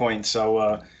 14 points. So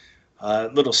a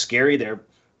little scary there.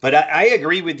 But I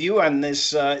agree with you on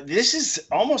this. This is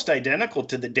almost identical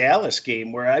to the Dallas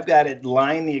game where I've got it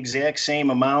lined the exact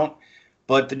same amount.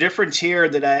 But the difference here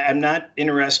that I'm not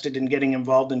interested in getting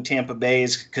involved in Tampa Bay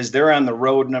is because they're on the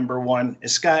road, number one.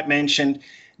 As Scott mentioned,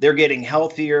 they're getting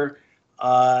healthier.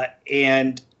 I'm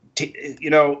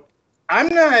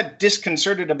not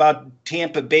disconcerted about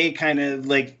Tampa Bay kind of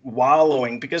like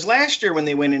wallowing because last year when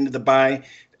they went into the bye,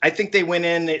 I think they went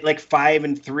in at like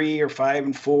 5-3 or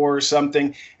 5-4 or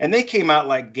something, and they came out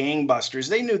like gangbusters.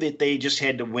 They knew that they just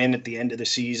had to win at the end of the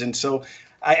season. So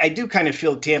I do kind of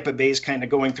feel Tampa Bay's kind of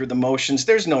going through the motions.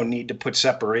 There's no need to put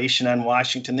separation on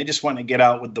Washington. They just want to get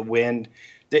out with the win.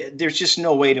 There's just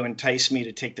no way to entice me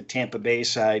to take the Tampa Bay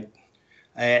side.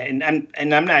 And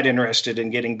I'm not interested in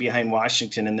getting behind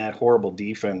Washington in that horrible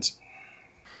defense.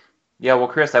 Yeah, well,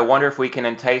 Chris, I wonder if we can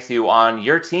entice you on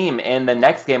your team in the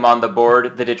next game on the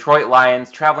board. The Detroit Lions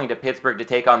traveling to Pittsburgh to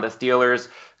take on the Steelers.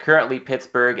 Currently,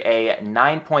 Pittsburgh a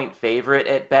 9-point favorite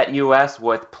at BetUS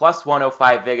with plus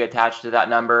 105 VIG attached to that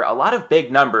number. A lot of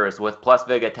big numbers with plus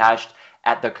VIG attached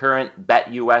at the current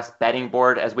BetUS betting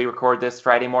board as we record this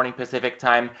Friday morning Pacific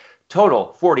time.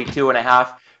 Total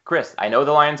 42.5. Chris, I know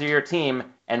the Lions are your team,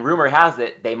 and rumor has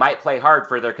it they might play hard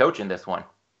for their coach in this one.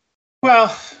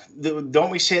 Well, don't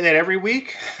we say that every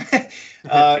week?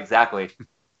 Exactly.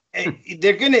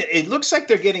 It looks like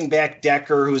they're getting back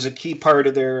Decker, who's a key part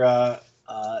of their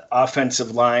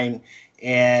offensive line,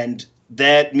 and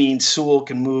that means Sewell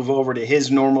can move over to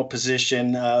his normal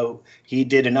position. He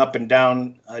did an up and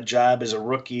down job as a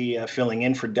rookie, filling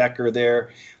in for Decker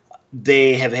there.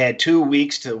 They have had 2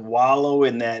 weeks to wallow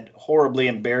in that horribly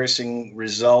embarrassing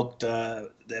result,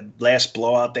 the last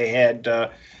blowout they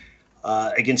had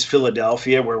against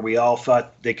Philadelphia, where we all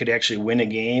thought they could actually win a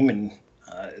game, and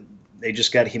they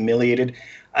just got humiliated.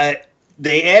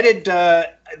 They added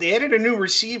a new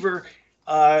receiver,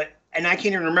 and I can't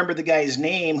even remember the guy's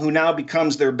name, who now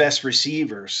becomes their best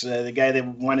receiver. So the guy that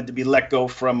wanted to be let go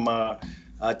from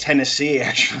Tennessee,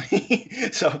 actually.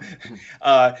 So,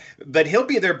 but he'll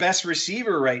be their best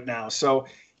receiver right now. So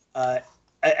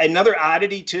another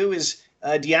oddity too is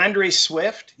DeAndre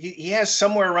Swift. He has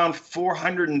somewhere around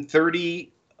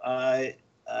 430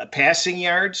 passing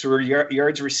yards or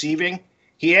yards receiving.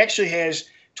 He actually has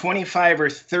 25 or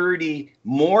 30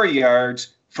 more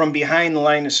yards from behind the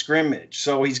line of scrimmage.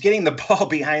 So he's getting the ball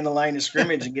behind the line of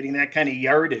scrimmage and getting that kind of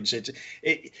yardage.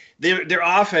 Their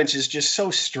offense is just so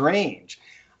strange.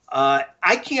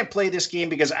 I can't play this game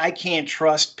because I can't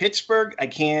trust Pittsburgh. I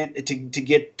can't to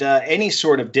get any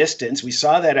sort of distance. We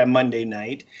saw that on Monday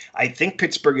night. I think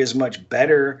Pittsburgh is much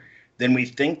better than we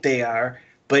think they are.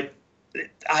 But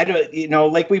I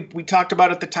don't, like we talked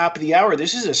about at the top of the hour,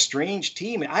 this is a strange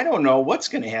team. I don't know what's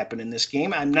going to happen in this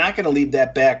game. I'm not going to leave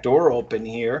that back door open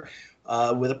here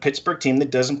with a Pittsburgh team that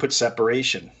doesn't put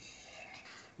separation.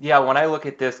 Yeah, when I look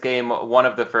at this game, one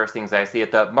of the first things I see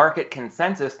at the market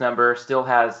consensus number still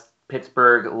has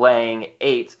Pittsburgh laying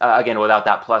 8, again, without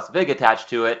that plus VIG attached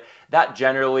to it. That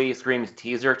generally screams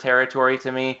teaser territory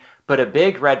to me. But a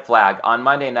big red flag on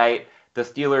Monday night, the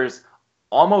Steelers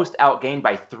almost outgained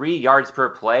by 3 yards per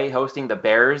play hosting the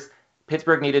Bears.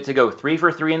 Pittsburgh needed to go 3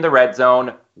 for 3 in the red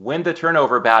zone, win the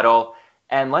turnover battle,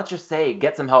 and let's just say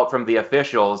get some help from the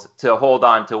officials to hold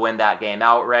on to win that game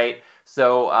outright.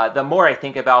 So the more I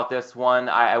think about this one,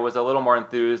 I was a little more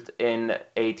enthused in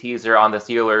a teaser on the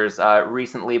Steelers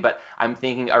recently, but I'm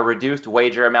thinking a reduced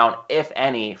wager amount, if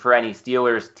any, for any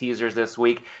Steelers teasers this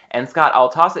week. And Scott, I'll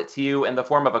toss it to you in the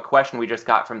form of a question we just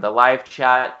got from the live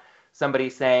chat. Somebody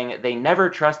saying they never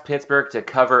trust Pittsburgh to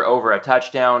cover over a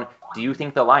touchdown. Do you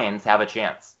think the Lions have a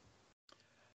chance?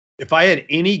 If I had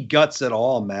any guts at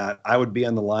all, Matt, I would be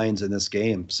on the Lions in this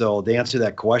game. So to answer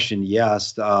that question,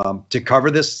 yes. To cover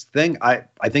this thing, I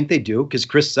think they do, because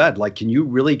Chris said, like, can you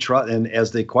really trust? And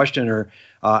as the questioner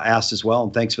asked as well,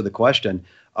 and thanks for the question,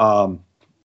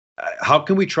 how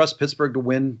can we trust Pittsburgh to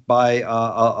win by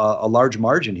a large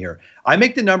margin here? I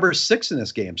make the number 6 in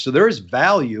this game. So there is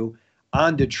value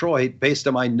on Detroit based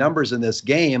on my numbers in this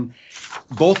game.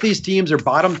 Both these teams are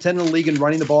bottom 10 in the league in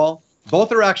running the ball.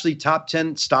 Both are actually top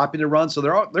 10 stopping the run, so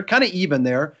they're kind of even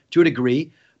there to a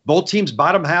degree. Both teams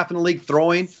bottom half in the league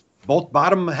throwing, both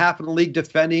bottom half in the league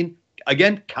defending.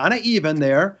 Again, kind of even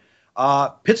there.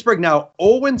 Pittsburgh now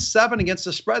 0-7 against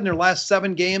the spread in their last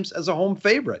 7 games as a home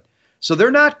favorite. So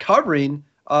they're not covering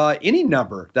any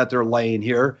number that they're laying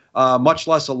here, much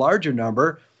less a larger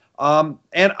number. And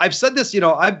I've said this,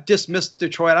 I've dismissed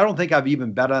Detroit. I don't think I've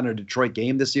even bet on a Detroit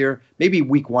game this year. Maybe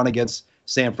week 1 against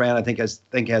San Fran. I think I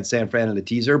had San Fran in the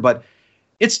teaser, but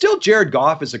it's still Jared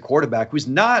Goff as a quarterback who's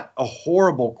not a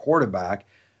horrible quarterback,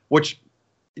 which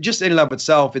just in and of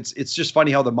itself, it's just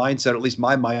funny how the mindset, at least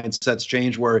my mindset's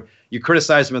changed, where you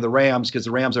criticize him of the Rams because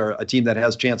the Rams are a team that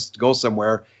has a chance to go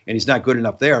somewhere and he's not good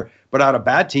enough there. But on a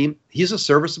bad team, he's a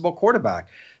serviceable quarterback.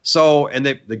 So, and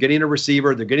they're getting a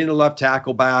receiver, they're getting a left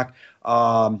tackle back.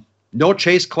 No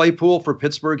Chase Claypool for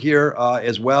Pittsburgh here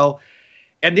as well.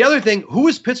 And the other thing, who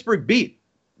has Pittsburgh beat,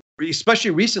 especially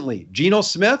recently? Geno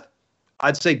Smith?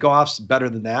 I'd say Goff's better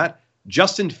than that.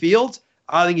 Justin Fields?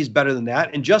 I think he's better than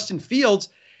that. And Justin Fields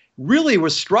really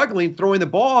was struggling throwing the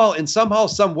ball, and somehow,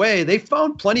 some way, they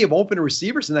found plenty of open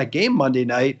receivers in that game Monday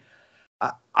night.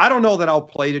 I don't know that I'll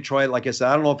play Detroit. Like I said,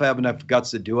 I don't know if I have enough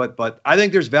guts to do it, but I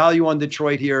think there's value on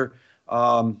Detroit here.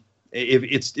 If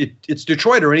it's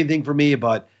Detroit or anything for me,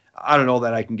 but I don't know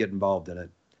that I can get involved in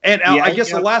it. And I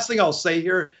guess the last thing I'll say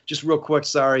here, just real quick,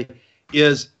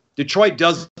 is Detroit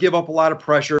does give up a lot of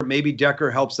pressure. Maybe Decker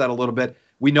helps that a little bit.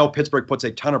 We know Pittsburgh puts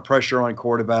a ton of pressure on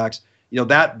quarterbacks.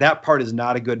 That part is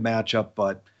not a good matchup,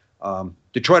 but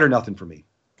Detroit are nothing for me.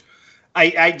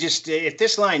 I just, if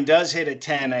this line does hit a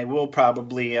 10, I will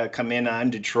probably come in on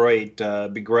Detroit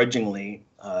begrudgingly,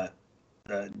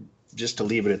 just to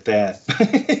leave it at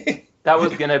that. That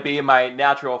was going to be my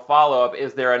natural follow-up.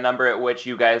 Is there a number at which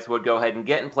you guys would go ahead and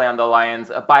get and play on the Lions?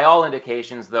 By all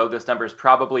indications, though, this number is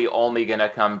probably only going to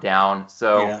come down.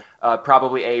 So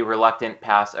probably a reluctant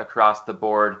pass across the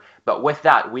board. But with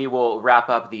that, we will wrap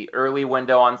up the early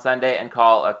window on Sunday and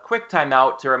call a quick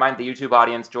timeout to remind the YouTube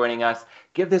audience joining us,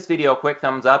 give this video a quick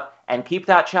thumbs up and keep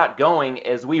that chat going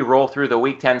as we roll through the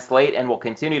Week 10 slate, and we'll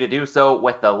continue to do so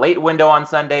with the late window on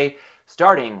Sunday,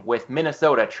 starting with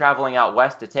Minnesota traveling out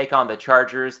west to take on the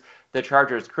Chargers. The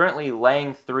Chargers currently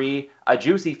laying 3, a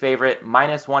juicy favorite,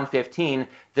 minus 115.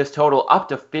 This total up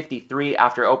to 53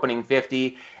 after opening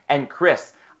 50. And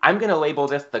Chris, I'm going to label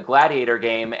this the Gladiator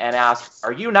game and ask,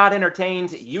 are you not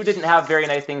entertained? You didn't have very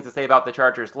nice things to say about the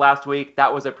Chargers last week.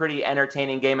 That was a pretty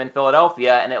entertaining game in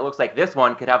Philadelphia, and it looks like this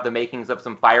one could have the makings of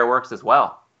some fireworks as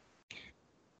well.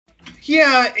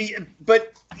 Yeah,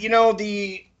 but,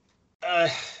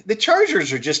 the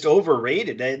Chargers are just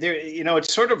overrated. They're,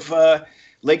 it's sort of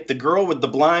like the girl with the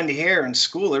blonde hair in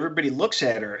school. Everybody looks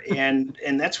at her, and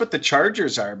that's what the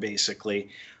Chargers are basically.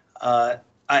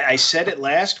 I said it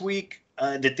last week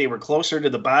that they were closer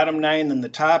to the bottom 9 than the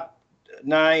top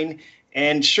 9,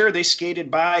 and sure, they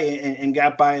skated by and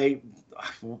got by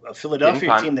a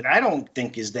Philadelphia team that I don't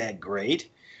think is that great.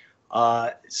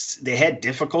 They had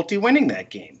difficulty winning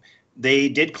that game. They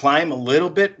did climb a little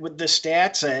bit with the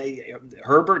stats.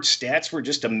 Herbert's stats were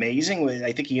just amazing.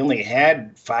 I think he only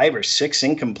had 5 or 6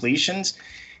 incompletions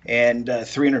and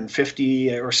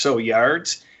 350 or so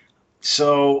yards.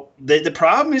 So the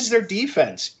problem is their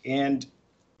defense. And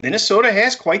Minnesota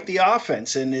has quite the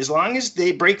offense. And as long as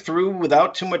they break through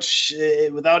without too much,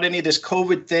 without any of this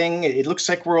COVID thing, it looks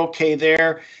like we're okay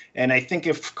there. And I think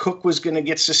if Cook was going to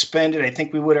get suspended, I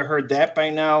think we would have heard that by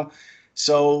now.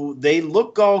 So they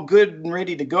look all good and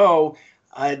ready to go.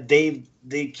 They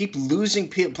keep losing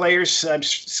players.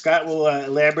 Scott will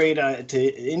elaborate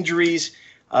to injuries,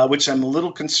 which I'm a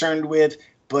little concerned with.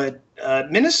 But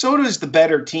Minnesota is the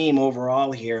better team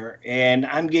overall here, and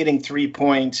I'm getting 3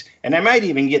 points, and I might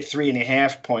even get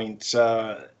 3.5 points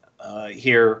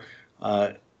here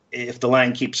if the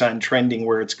line keeps on trending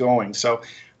where it's going. So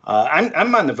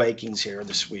I'm on the Vikings here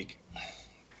this week.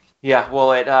 Yeah,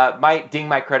 well, it might ding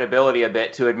my credibility a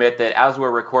bit to admit that as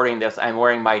we're recording this, I'm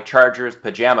wearing my Chargers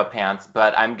pajama pants,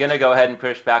 but I'm going to go ahead and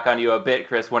push back on you a bit,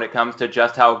 Chris, when it comes to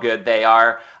just how good they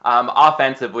are,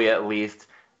 offensively at least.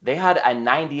 They had a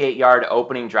 98-yard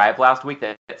opening drive last week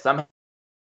that somehow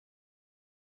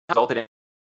resulted in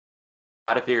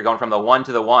how to figure going from the 1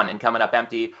 to the 1 and coming up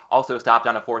empty. Also stopped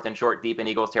on a 4th and short deep in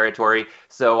Eagles territory.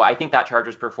 So I think that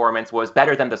Chargers performance was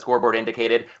better than the scoreboard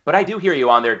indicated. But I do hear you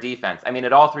on their defense. I mean,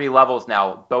 at all three levels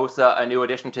now. Bosa, a new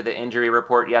addition to the injury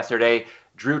report yesterday.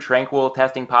 Drew Tranquil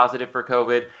testing positive for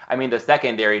COVID. I mean, the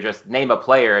secondary, just name a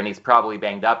player and he's probably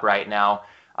banged up right now.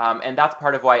 And that's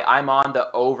part of why I'm on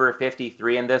the over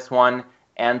 53 in this one.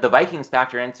 And the Vikings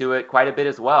factor into it quite a bit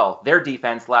as well. Their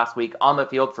defense last week on the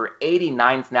field for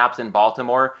 89 snaps in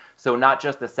Baltimore. So not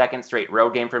just a second straight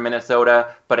road game for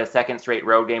Minnesota, but a second straight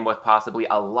road game with possibly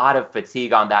a lot of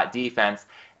fatigue on that defense.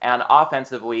 And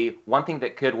offensively, one thing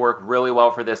that could work really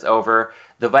well for this over,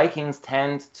 the Vikings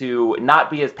tend to not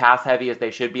be as pass heavy as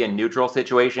they should be in neutral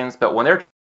situations, but when they're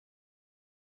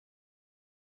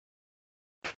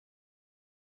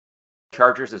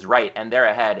Chargers is right and they're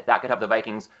ahead, that could have the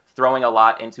Vikings throwing a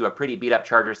lot into a pretty beat up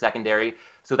Chargers secondary.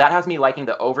 So that has me liking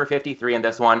the over 53 in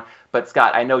this one. But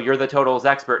Scott, I know you're the totals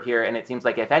expert here, and it seems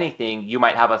like if anything, you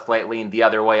might have a slight lean the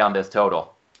other way on this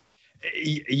total.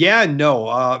 Yeah, no.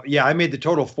 I made the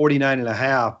total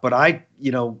 49.5,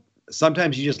 but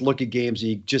sometimes you just look at games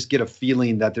and you just get a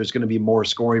feeling that there's going to be more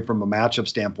scoring from a matchup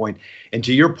standpoint. And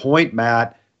to your point,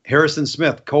 Matt, Harrison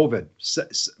Smith, COVID,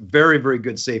 very, very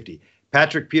good safety.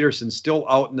 Patrick Peterson still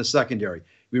out in the secondary.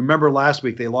 We remember last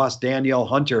week they lost Danielle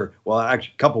Hunter. Well,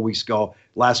 actually, a couple weeks ago,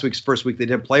 first week they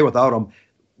didn't play without him.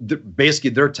 Basically,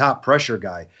 their top pressure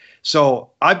guy. So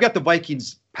I've got the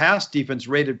Vikings pass defense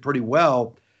rated pretty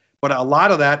well, but a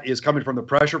lot of that is coming from the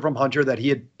pressure from Hunter that he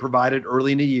had provided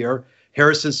early in the year.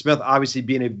 Harrison Smith obviously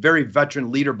being a very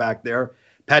veteran leader back there.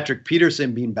 Patrick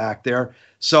Peterson being back there.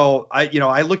 So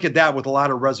I look at that with a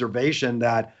lot of reservation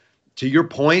that, to your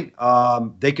point,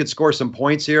 they could score some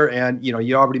points here. And,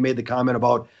 you already made the comment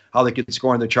about how they could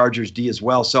score on the Chargers D as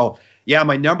well. So, yeah,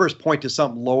 my numbers point to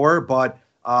something lower, but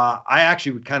I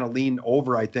actually would kind of lean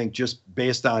over, I think, just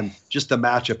based on just the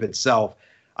matchup itself.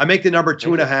 I make the number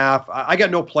 2.5. I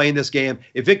got no play in this game.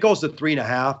 If it goes to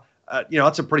 3.5,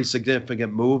 that's a pretty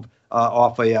significant move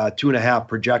off a 2.5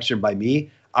 projection by me.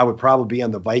 I would probably be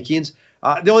on the Vikings.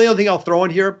 The only other thing I'll throw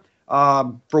in here,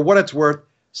 for what it's worth,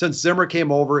 since Zimmer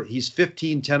came over, he's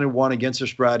 15-10-1 against the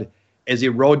spread as a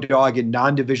road dog in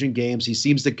non-division games. He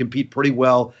seems to compete pretty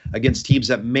well against teams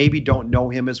that maybe don't know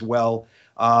him as well.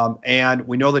 And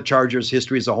we know the Chargers'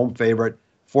 history as a home favorite,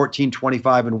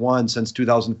 14-25-1 since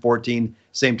 2014.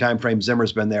 Same time frame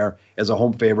Zimmer's been there as a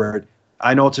home favorite.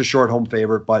 I know it's a short home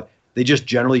favorite, but they just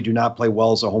generally do not play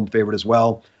well as a home favorite as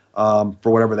well, for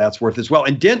whatever that's worth as well.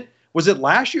 And was it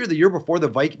last year or the year before the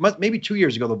Vikings? Maybe 2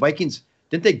 years ago, the Vikings.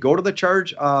 Didn't they go to the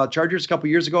Chargers a couple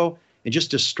years ago and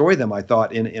just destroy them, I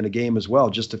thought, in a game as well,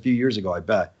 just a few years ago,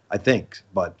 I think.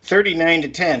 But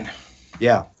 39-10.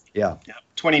 Yeah.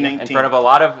 2019. In front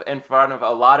of a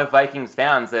lot of Vikings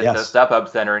fans at the StubHub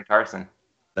Center in Carson.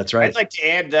 That's right. I'd like to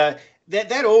add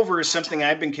that over is something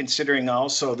I've been considering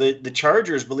also. The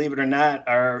Chargers, believe it or not,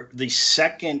 are the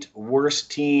second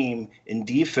worst team in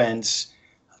defense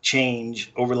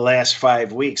change over the last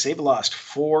 5 weeks. They've lost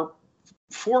 4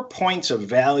 points of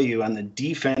value on the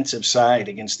defensive side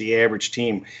against the average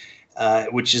team,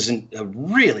 which isn't a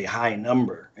really high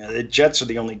number. The Jets are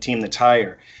the only team that's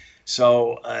higher.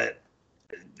 So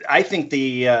I think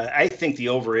the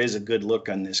over is a good look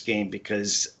on this game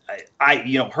because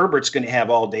Herbert's going to have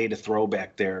all day to throw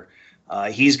back there.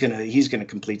 He's going to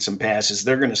complete some passes.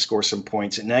 They're going to score some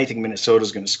points, and I think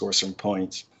Minnesota's going to score some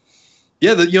points.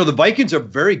 Yeah, the Vikings are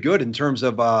very good in terms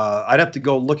of I'd have to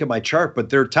go look at my chart, but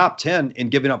they're top 10 in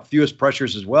giving up fewest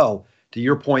pressures as well. To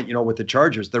your point, with the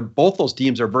Chargers, both those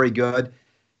teams are very good.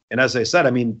 And as I said,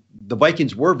 I mean, the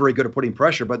Vikings were very good at putting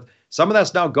pressure, but some of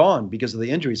that's now gone because of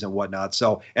the injuries and whatnot.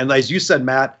 So, and as you said,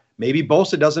 Matt, maybe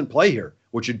Bosa doesn't play here,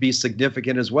 which would be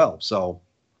significant as well. So.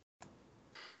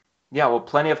 Yeah, well,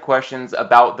 plenty of questions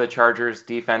about the Chargers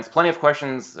defense. Plenty of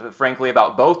questions, frankly,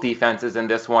 about both defenses in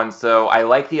this one. So I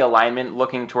like the alignment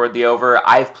looking toward the over.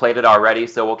 I've played it already,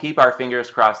 so we'll keep our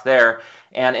fingers crossed there.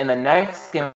 And in the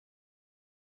next game,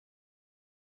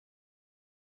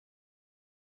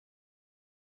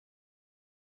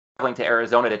 traveling to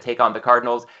Arizona to take on the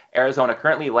Cardinals. Arizona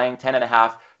currently laying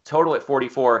 10.5, total at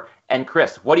 44. And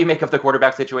Chris, what do you make of the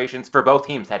quarterback situations for both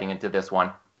teams heading into this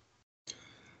one?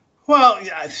 Well,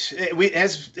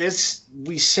 as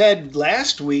we said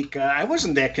last week, I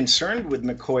wasn't that concerned with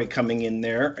McCoy coming in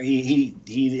there. He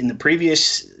in the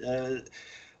previous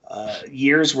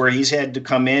years where he's had to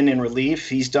come in relief,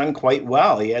 he's done quite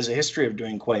well. He has a history of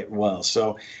doing quite well.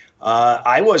 So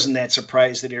I wasn't that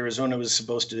surprised that Arizona was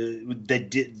supposed to. They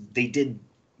did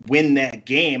win that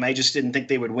game. I just didn't think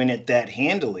they would win it that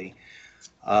handily.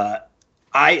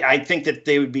 I think that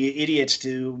they would be idiots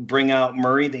to bring out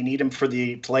Murray. They need him for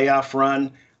the playoff run.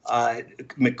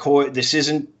 McCoy, this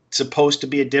isn't supposed to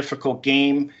be a difficult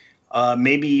game.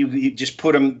 Maybe you just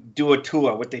do a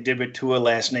Tua, what they did with Tua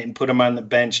last night, and put him on the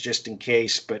bench just in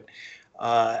case. But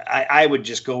I would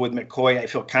just go with McCoy. I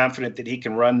feel confident that he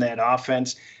can run that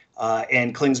offense.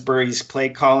 And Kingsbury's play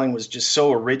calling was just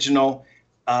so original.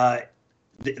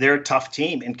 They're a tough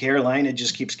team, and Carolina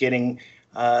just keeps getting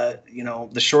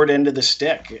the short end of the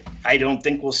stick. I don't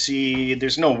think we'll see.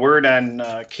 There's no word on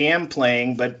Cam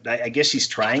playing, but I guess he's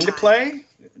trying to play.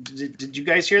 Did you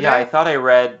guys hear that? Yeah, I thought I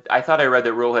read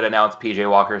that Rule had announced PJ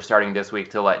Walker starting this week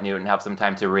to let Newton have some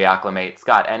time to reacclimate.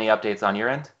 Scott, any updates on your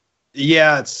end?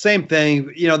 Yeah, it's the same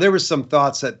thing. There was some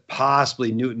thoughts that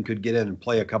possibly Newton could get in and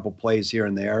play a couple plays here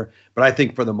and there, but I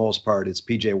think for the most part it's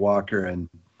PJ Walker and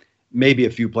maybe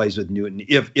a few plays with Newton,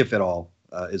 if at all,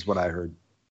 is what I heard.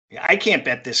 I can't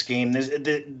bet this game.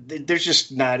 There's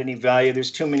just not any value.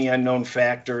 There's too many unknown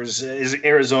factors.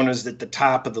 Arizona's at the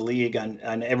top of the league on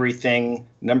everything,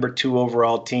 number 2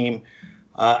 overall team.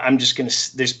 I'm just going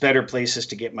to – there's better places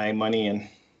to get my money in.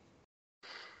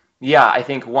 Yeah, I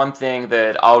think one thing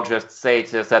that I'll just say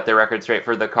to set the record straight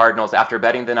for the Cardinals, after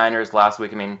betting the Niners last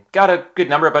week, got a good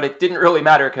number, but it didn't really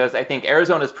matter because I think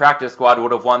Arizona's practice squad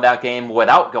would have won that game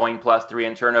without going +3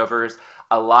 in turnovers.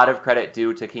 A lot of credit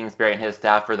due to Kingsbury and his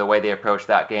staff for the way they approached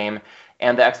that game.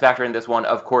 And the X factor in this one,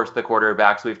 of course, the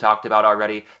quarterbacks we've talked about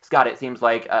already. Scott, it seems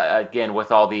like, again, with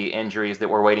all the injuries that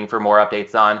we're waiting for more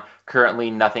updates on,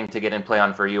 currently nothing to get in play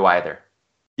on for you either.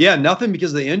 Yeah, nothing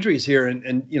because of the injuries here.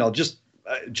 And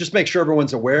just make sure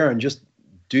everyone's aware and just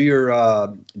do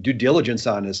your due diligence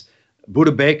on this.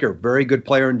 Budda Baker, very good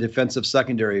player in defensive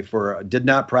secondary did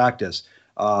not practice.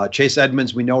 Chase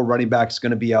Edmonds, we know running back is going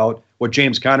to be out. What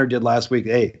James Conner did last week,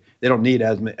 hey, they don't need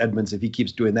Edmonds if he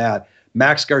keeps doing that.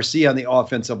 Max Garcia on the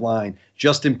offensive line.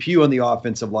 Justin Pugh on the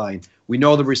offensive line. We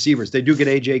know the receivers. They do get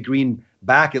A.J. Green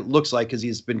back, it looks like, because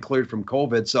he's been cleared from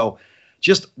COVID. So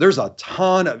there's a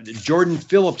ton of Jordan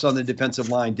Phillips on the defensive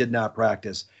line did not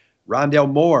practice.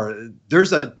 Rondale Moore.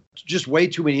 There's just way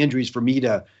too many injuries for me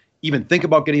to even think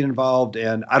about getting involved,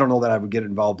 and I don't know that I would get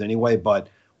involved anyway, but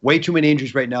way too many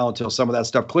injuries right now until some of that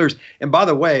stuff clears. And by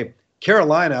the way,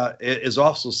 Carolina has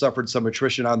also suffered some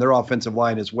attrition on their offensive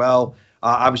line as well.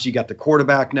 Obviously, you got the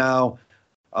quarterback now.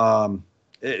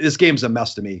 This game's a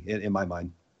mess to me in my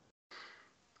mind.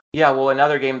 Yeah, well,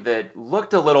 another game that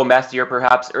looked a little messier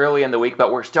perhaps early in the week,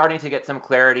 but we're starting to get some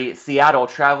clarity. Seattle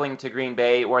traveling to Green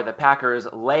Bay, where the Packers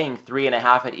laying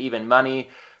 3.5 at even money,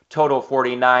 total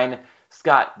 49.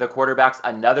 Scott, the quarterback's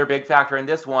another big factor in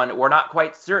this one. We're not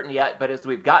quite certain yet, but as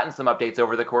we've gotten some updates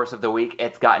over the course of the week,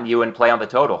 it's gotten you in play on the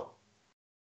total.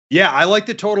 Yeah, I like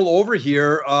the total over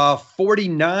here,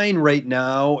 49 right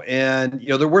now. And,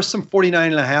 there were some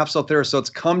 49.5s out there, so it's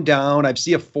come down. I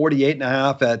see a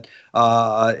 48.5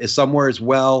 at somewhere as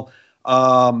well.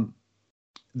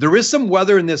 There is some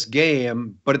weather in this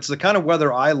game, but it's the kind of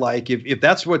weather I like. If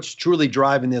that's what's truly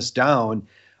driving this down,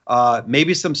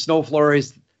 maybe some snow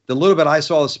flurries. The little bit I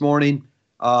saw this morning,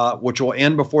 which will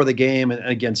end before the game. And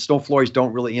again, snow flurries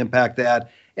don't really impact that.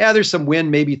 Yeah, there's some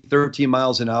wind, maybe 13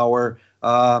 miles an hour.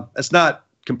 It's not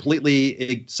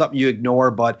completely something you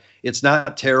ignore, but it's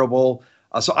not terrible.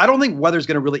 So I don't think weather's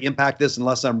going to really impact this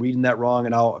unless I'm reading that wrong,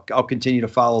 and I'll continue to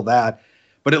follow that.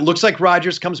 But it looks like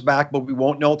Rodgers comes back, but we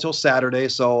won't know until Saturday.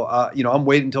 So, I'm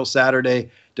waiting until Saturday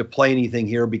to play anything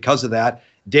here because of that.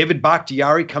 David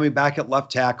Bakhtiari coming back at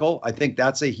left tackle. I think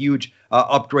that's a huge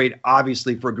upgrade,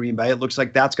 obviously, for Green Bay. It looks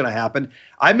like that's going to happen.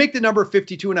 I make the number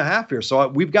 52.5 here. So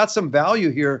we've got some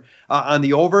value here on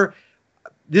the over.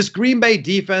 This Green Bay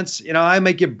defense, I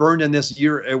might get burned in this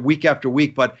year, week after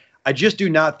week, but I just do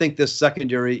not think this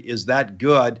secondary is that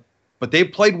good. But they've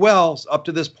played well up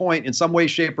to this point in some way,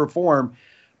 shape, or form.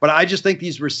 But I just think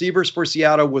these receivers for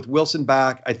Seattle with Wilson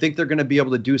back, I think they're going to be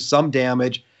able to do some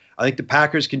damage. I think the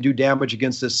Packers can do damage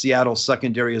against this Seattle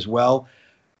secondary as well.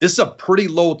 This is a pretty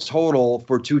low total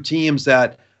for two teams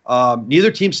that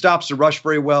neither team stops the rush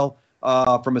very well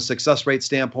from a success rate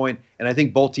standpoint. And I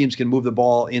think both teams can move the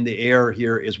ball in the air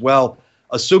here as well,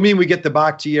 assuming we get the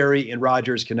Bakhtiari and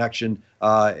Rodgers connection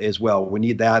as well. We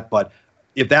need that. But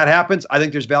if that happens, I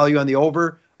think there's value on the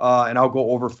over, and I'll go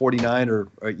over 49 or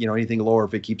anything lower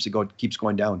if it keeps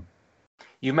going down.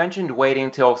 You mentioned waiting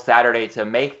till Saturday to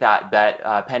make that bet,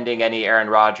 pending any Aaron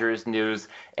Rodgers news.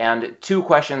 And two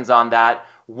questions on that.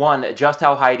 One, just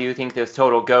how high do you think this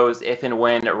total goes if and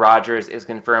when Rodgers is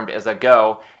confirmed as a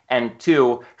go? And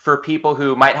two, for people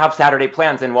who might have Saturday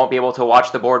plans and won't be able to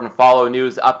watch the board and follow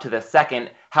news up to the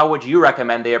second, how would you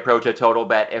recommend they approach a total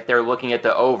bet if they're looking at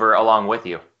the over along with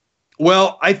you?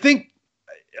 Well, I think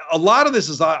a lot of this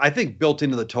is, I think, built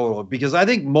into the total, because I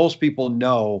think most people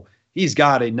know he's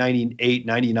got a 98,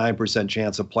 99%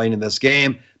 chance of playing in this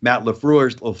game. Matt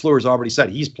LaFleur's already said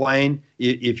he's playing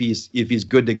if he's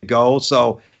good to go.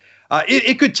 So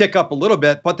it could tick up a little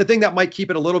bit, but the thing that might keep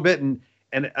it a little bit and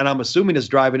I'm assuming is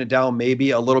driving it down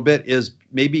maybe a little bit is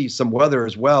maybe some weather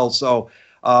as well. So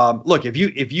look, if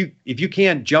you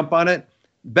can't jump on it,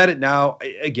 bet it now.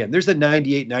 Again, there's a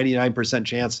 98, 99%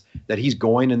 chance that he's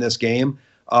going in this game.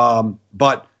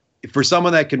 But for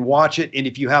someone that can watch it, and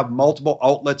if you have multiple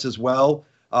outlets as well,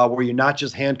 where you're not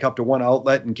just handcuffed to one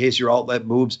outlet in case your outlet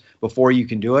moves before you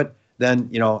can do it, then,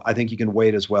 I think you can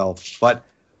wait as well. But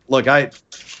look,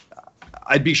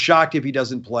 I'd be shocked if he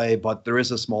doesn't play, but there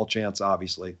is a small chance,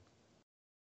 obviously.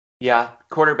 Yeah,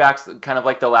 quarterbacks, kind of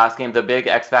like the last game, the big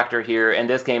X factor here in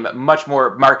this game, much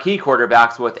more marquee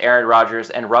quarterbacks with Aaron Rodgers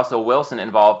and Russell Wilson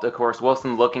involved. Of course,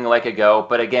 Wilson looking like a go,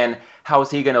 but again, how's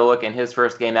he going to look in his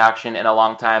first game action in a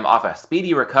long time off a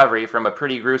speedy recovery from a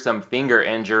pretty gruesome finger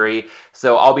injury?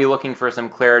 So I'll be looking for some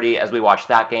clarity as we watch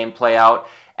that game play out.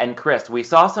 And Chris, we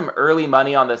saw some early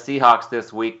money on the Seahawks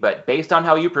this week, but based on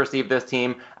how you perceive this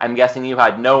team, I'm guessing you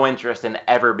had no interest in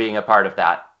ever being a part of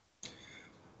that.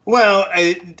 Well,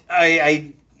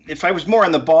 if I was more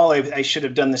on the ball, I should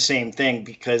have done the same thing,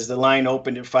 because the line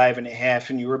opened at 5.5,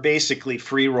 and you were basically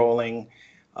free rolling,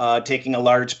 taking a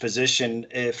large position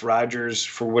if Rodgers,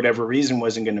 for whatever reason,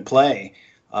 wasn't going to play,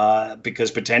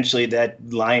 because potentially that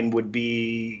line would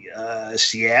be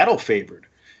Seattle favored.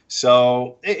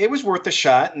 So it was worth a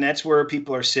shot, and that's where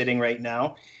people are sitting right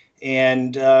now.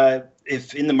 And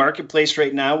if in the marketplace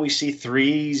right now we see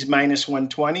threes minus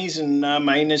 120s and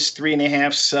minus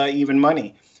 3.5s even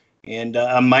money, and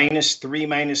a -3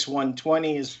 minus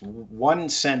 120 is 1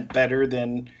 cent better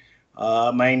than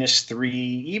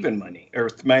 -3 even money, or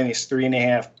minus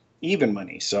 3.5 even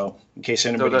money. So in case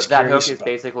anybody's that curious, hook is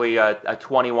basically a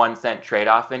 21-cent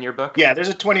trade-off in your book? Yeah, there's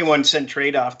a 21-cent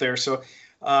trade-off there. So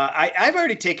I've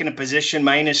already taken a position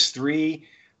 -3.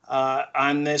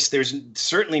 On this. There's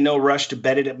certainly no rush to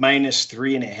bet it at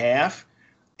 -3.5.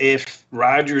 If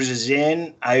Rodgers is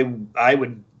in, I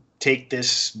would take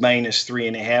this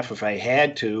 -3.5 if I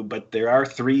had to, but there are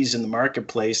threes in the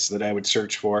marketplace that I would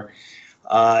search for.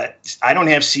 I don't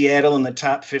have Seattle in the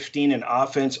top 15 in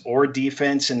offense or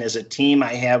defense, and as a team,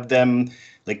 I have them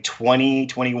like 20,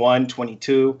 21,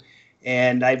 22.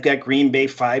 And I've got Green Bay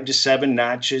 5 to 7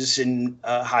 notches in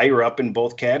higher up in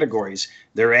both categories.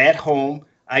 They're at home.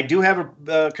 I do have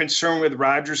a concern with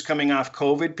Rodgers coming off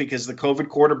COVID, because the COVID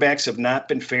quarterbacks have not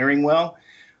been faring well.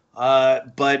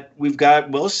 But we've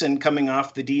got Wilson coming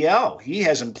off the DL. He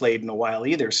hasn't played in a while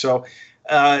either. So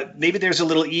maybe there's a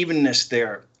little evenness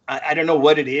there. I don't know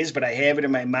what it is, but I have it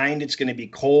in my mind it's going to be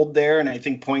cold there, and I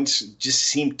think points just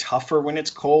seem tougher when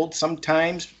it's cold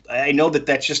sometimes. I know that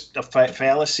that's just a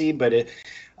fallacy, but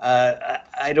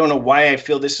I don't know why I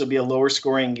feel this will be a lower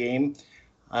scoring game.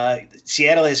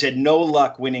 Seattle has had no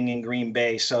luck winning in Green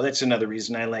Bay, so that's another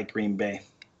reason I like Green Bay.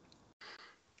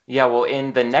 Yeah, well,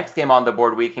 in the next game on the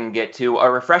board, we can get to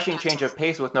a refreshing change of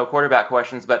pace with no quarterback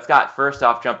questions. But Scott, first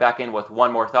off, jump back in with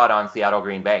one more thought on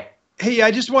Seattle-Green Bay. Hey,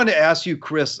 I just wanted to ask you,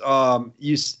 Chris,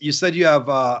 you said you have,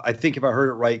 I think if I heard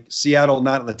it right, Seattle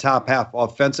not in the top half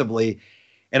offensively.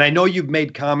 And I know you've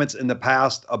made comments in the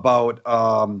past about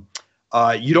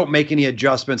you don't make any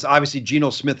adjustments. Obviously, Geno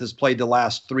Smith has played the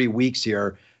last 3 weeks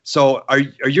here. So are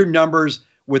your numbers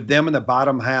with them in the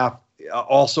bottom half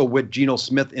also with Geno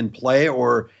Smith in play,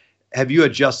 or have you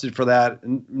adjusted for that?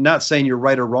 I'm not saying you're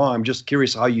right or wrong. I'm just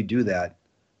curious how you do that.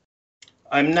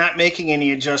 I'm not making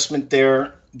any adjustment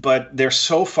there, but they're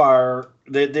so far,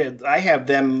 I have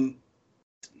them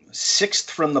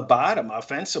 6th from the bottom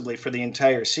offensively for the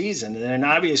entire season. And then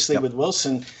obviously with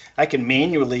Wilson, I can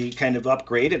manually kind of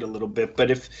upgrade it a little bit.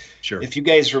 But if you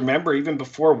guys remember, even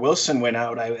before Wilson went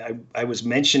out, I was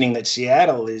mentioning that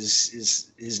Seattle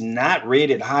is not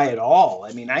rated high at all.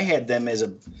 I mean, I had them as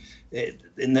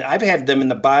I've had them in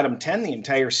the bottom 10 the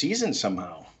entire season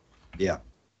somehow. Yeah.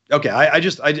 Okay. I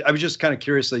was just kind of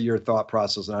curious of your thought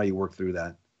process and how you work through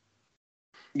that.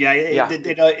 Yeah,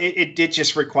 it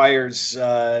just requires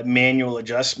manual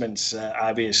adjustments,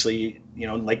 obviously,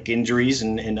 like injuries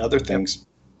and other things.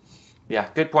 Yeah,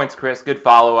 good points, Chris. Good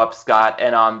follow-up, Scott.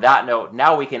 And on that note,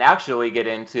 now we can actually get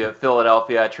into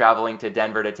Philadelphia traveling to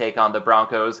Denver to take on the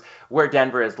Broncos, where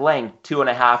Denver is laying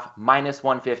 2.5, minus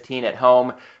 115 at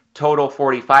home, total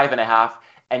 45.5.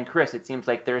 And Chris, it seems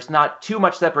like there's not too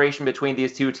much separation between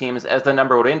these two teams as the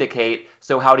number would indicate.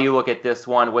 So how do you look at this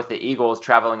one with the Eagles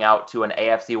traveling out to an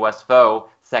AFC West foe,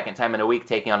 second time in a week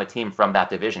taking on a team from that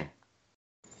division?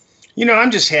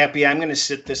 I'm just happy. I'm going to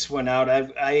sit this one out.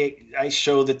 I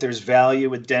show that there's value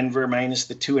with Denver minus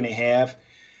the 2.5.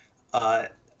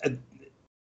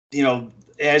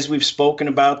 As we've spoken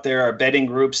about, there are betting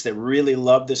groups that really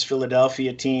love this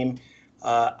Philadelphia team.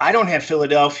 I don't have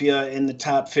Philadelphia in the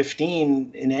top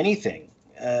 15 in anything.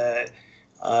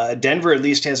 Denver at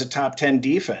least has a top 10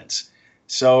 defense.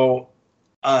 So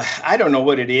I don't know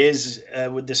what it is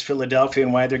with this Philadelphia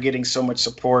and why they're getting so much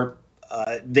support.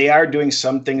 They are doing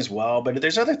some things well, but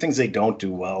there's other things they don't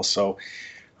do well. So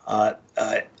I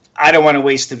don't want to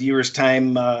waste the viewers'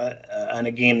 time on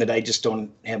a game that I just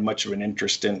don't have much of an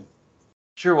interest in.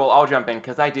 Sure, well, I'll jump in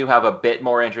because I do have a bit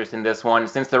more interest in this one.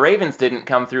 Since the Ravens didn't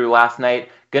come through last night,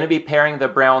 going to be pairing the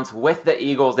Browns with the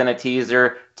Eagles in a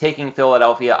teaser, taking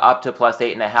Philadelphia up to plus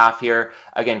 8.5 here.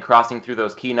 Again, crossing through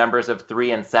those key numbers of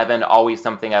 3 and 7, always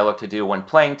something I look to do when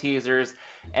playing teasers.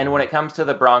 And when it comes to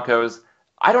the Broncos,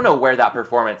 I don't know where that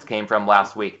performance came from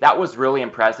last week. That was really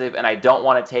impressive, and I don't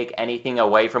want to take anything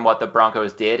away from what the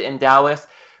Broncos did in Dallas,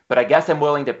 but I guess I'm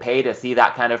willing to pay to see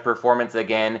that kind of performance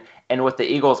again. And with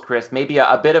the Eagles, Chris, maybe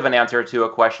a bit of an answer to a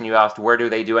question you asked, where do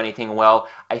they do anything well?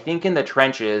 I think in the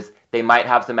trenches, they might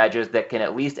have some edges that can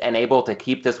at least enable to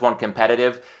keep this one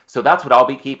competitive. So that's what I'll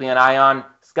be keeping an eye on.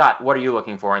 Scott, what are you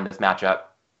looking for in this matchup?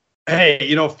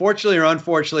 Hey, fortunately or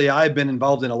unfortunately, I've been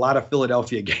involved in a lot of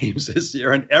Philadelphia games this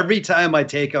year. And every time I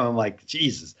take them, I'm like,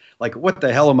 Jesus, like, what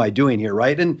the hell am I doing here,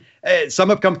 right? And some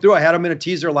have come through. I had them in a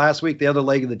teaser last week. The other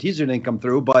leg of the teaser didn't come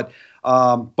through. But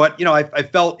I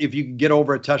felt if you could get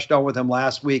over a touchdown with them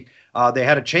last week, they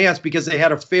had a chance because they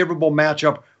had a favorable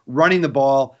matchup running the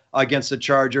ball against the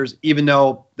Chargers, even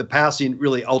though the passing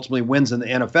really ultimately wins in the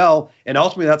NFL. And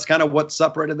ultimately, that's kind of what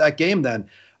separated that game then.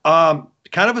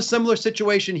 Kind of a similar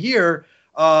situation here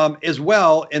as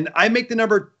well. And I make the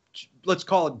number, let's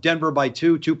call it Denver by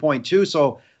 2.2.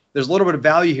 So there's a little bit of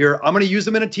value here. I'm going to use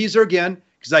them in a teaser again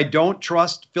because I don't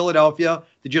trust Philadelphia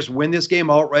to just win this game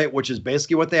outright, which is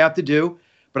basically what they have to do.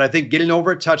 But I think getting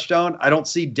over a touchdown, I don't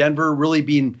see Denver really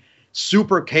being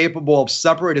super capable of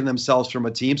separating themselves from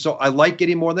a team. So I like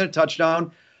getting more than a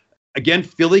touchdown. Again,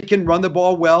 Philly can run the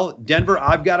ball well. Denver,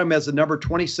 I've got them as the number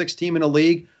 26 team in the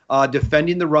league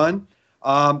defending the run.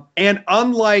 And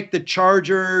unlike the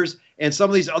Chargers and some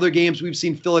of these other games we've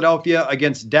seen Philadelphia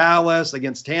against Dallas,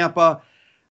 against Tampa,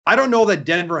 I don't know that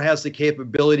Denver has the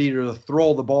capability to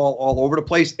throw the ball all over the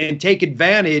place and take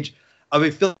advantage of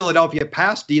a Philadelphia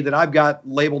pass D that I've got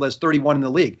labeled as 31 in the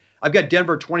league. I've got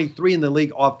Denver 23 in the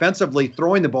league offensively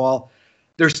throwing the ball.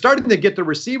 They're starting to get the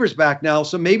receivers back now,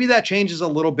 so maybe that changes a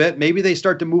little bit. Maybe they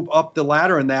start to move up the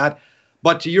ladder in that.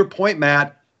 But to your point,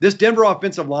 Matt, this Denver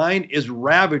offensive line is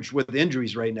ravaged with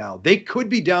injuries right now. They could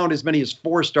be down as many as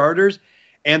 4 starters,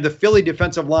 and the Philly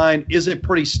defensive line is a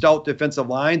pretty stout defensive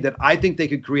line that I think they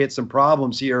could create some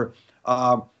problems here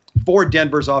for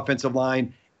Denver's offensive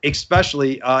line,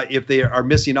 especially if they are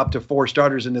missing up to 4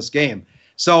 starters in this game.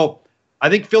 So I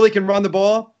think Philly can run the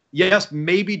ball. Yes,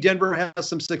 maybe Denver has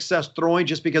some success throwing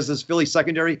just because this Philly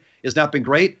secondary has not been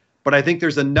great, but I think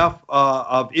there's enough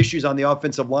of issues on the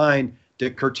offensive line to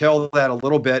curtail that a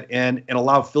little bit and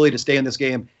allow Philly to stay in this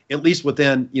game, at least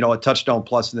within, a touchdown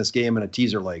plus in this game and a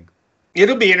teaser leg.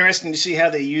 It'll be interesting to see how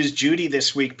they use Jeudy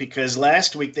this week because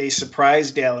last week they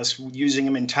surprised Dallas using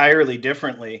him entirely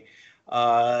differently,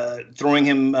 throwing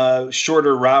him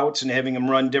shorter routes and having him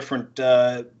run different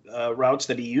routes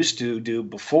that he used to do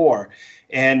before.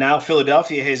 And now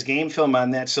Philadelphia has game film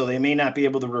on that, so they may not be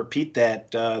able to repeat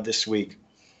that this week.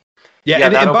 Yeah,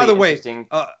 and by the way,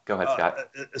 go ahead, Scott.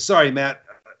 Sorry, Matt.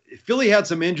 Philly had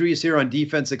some injuries here on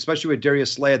defense, especially with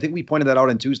Darius Slay. I think we pointed that out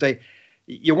on Tuesday.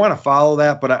 You want to follow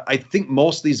that, but I think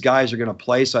most of these guys are going to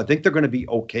play, so I think they're going to be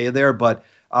okay there. But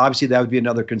obviously, that would be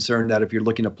another concern that if you're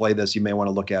looking to play this, you may want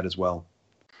to look at as well.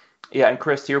 Yeah, and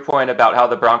Chris, to your point about how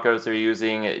the Broncos are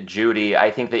using Jeudy, I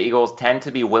think the Eagles tend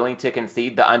to be willing to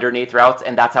concede the underneath routes,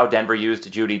 and that's how Denver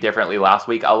used Jeudy differently last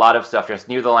week. A lot of stuff just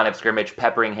near the line of scrimmage,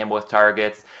 peppering him with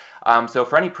targets. So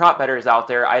for any prop bettors out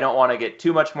there, I don't want to get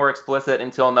too much more explicit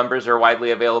until numbers are widely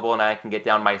available and I can get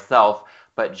down myself.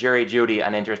 But Jerry Jeudy,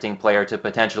 an interesting player to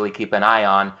potentially keep an eye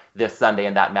on this Sunday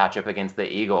in that matchup against the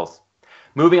Eagles.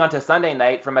 Moving on to Sunday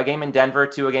night, from a game in Denver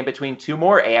to a game between 2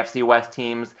 more AFC West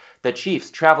teams, The Chiefs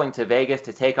traveling to Vegas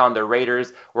to take on the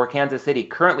Raiders, where Kansas City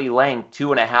currently laying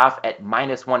 2.5 at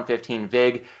 -115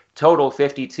 VIG, total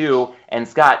 52. And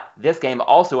Scott, this game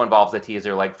also involves a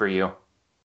teaser leg for you.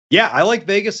 Yeah, I like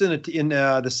Vegas in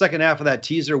the second half of that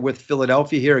teaser with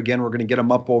Philadelphia here. Again, we're going to get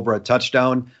them up over a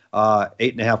touchdown,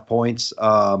 8.5 points.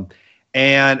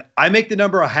 And I make the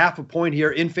number 0.5 point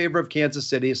here in favor of Kansas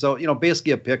City. So,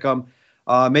 basically a pick 'em.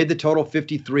 Made the total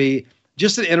 53.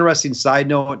 Just an interesting side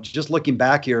note, just looking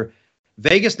back here,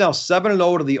 Vegas now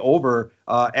 7-0 to the over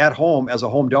at home as a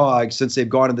home dog since they've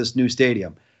gone to this new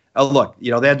stadium. Look, they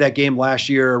had that game last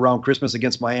year around Christmas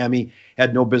against Miami,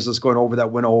 had no business going over, that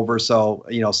went over. So,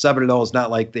 7-0 is not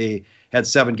like they had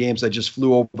 7 games that just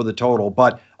flew over the total.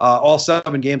 But all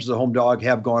 7 games as a home dog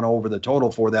have gone over the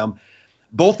total for them.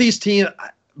 Both these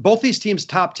teams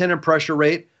top 10 in pressure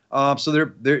rate. So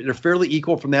they're fairly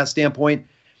equal from that standpoint.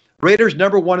 Raiders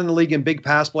number 1 in the league in big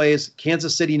pass plays.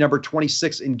 Kansas City number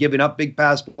 26 in giving up big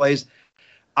pass plays.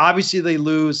 Obviously, they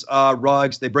lose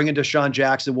Ruggs. They bring in Deshaun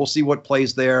Jackson. We'll see what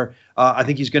plays there. I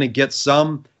think he's going to get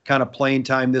some kind of playing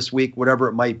time this week, whatever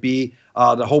it might be,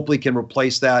 that hopefully can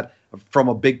replace that from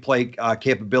a big play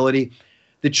capability.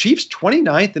 The Chiefs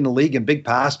 29th in the league in big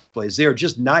pass plays. They are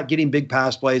just not getting big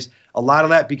pass plays. A lot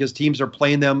of that because teams are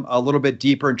playing them a little bit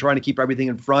deeper and trying to keep everything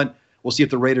in front. We'll see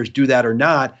if the Raiders do that or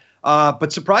not.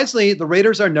 But surprisingly, the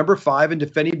Raiders are number 5 in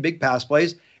defending big pass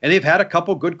plays, and they've had a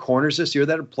couple good corners this year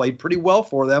that have played pretty well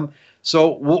for them.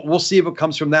 So we'll see if it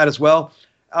comes from that as well.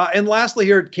 And lastly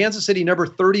here, Kansas City number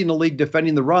 30 in the league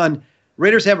defending the run.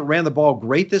 Raiders haven't ran the ball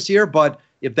great this year, but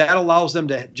if that allows them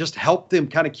to just help them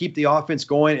kind of keep the offense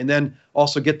going and then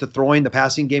also get the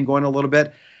passing game going a little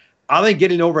bit, I think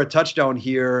getting over a touchdown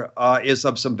here is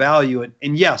of some value.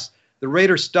 And yes, the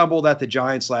Raiders stumbled at the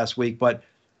Giants last week, but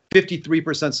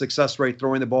 53% success rate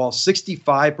throwing the ball,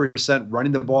 65%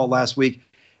 running the ball last week.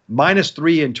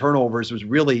 -3 in turnovers was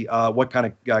really what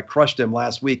kind of crushed them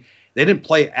last week. They didn't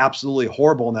play absolutely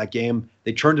horrible in that game.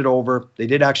 They turned it over. They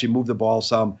did actually move the ball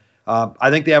some. I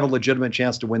think they have a legitimate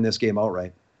chance to win this game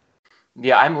outright.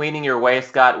 Yeah, I'm leaning your way,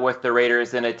 Scott, with the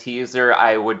Raiders in a teaser.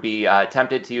 I would be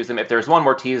tempted to use them. If there's one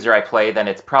more teaser I play, then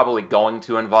it's probably going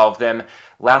to involve them.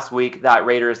 Last week, that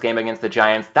Raiders game against the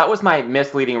Giants, that was my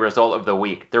misleading result of the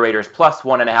week. The Raiders plus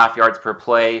 1.5 yards per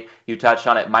play. You touched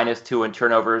on it, -2 in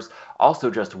turnovers. Also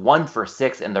just 1 for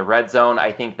 6 in the red zone.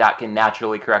 I think that can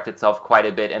naturally correct itself quite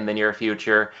a bit in the near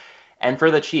future. And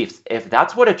for the Chiefs, if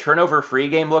that's what a turnover-free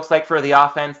game looks like for the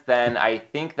offense, then I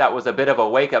think that was a bit of a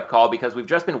wake-up call because we've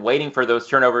just been waiting for those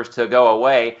turnovers to go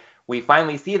away. We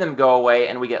finally see them go away,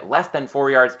 and we get less than 4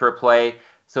 yards per play,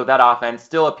 so that offense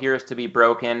still appears to be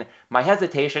broken. My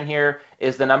hesitation here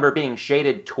is the number being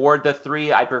shaded toward the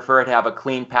 3. I prefer to have a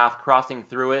clean path crossing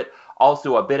through it.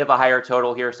 Also a bit of a higher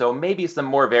total here, so maybe some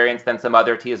more variance than some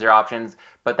other teaser options,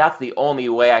 but that's the only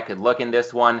way I could look in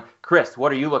this one. Chris,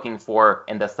 what are you looking for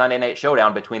in the Sunday night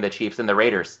showdown between the Chiefs and the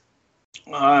Raiders?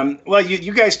 Well,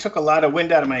 you guys took a lot of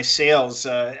wind out of my sails.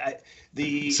 Say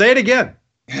it again.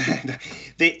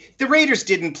 The Raiders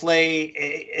didn't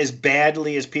play as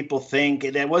badly as people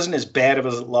think. That wasn't as bad of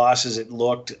a loss as it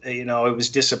looked. It was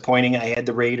disappointing. I had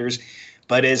the Raiders,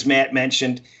 but as Matt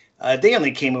mentioned, they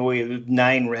only came away with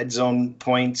 9 red zone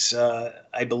points,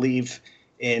 I believe.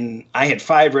 I had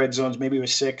 5 red zones, maybe it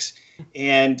was 6.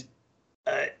 And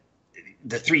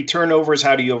the 3 turnovers,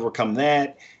 how do you overcome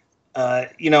that?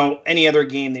 Any other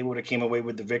game, they would have came away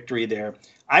with the victory there.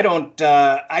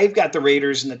 I've got the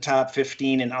Raiders in the top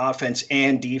 15 in offense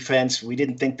and defense. We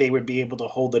didn't think they would be able to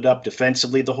hold it up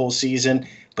defensively the whole season,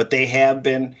 but they have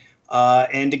been.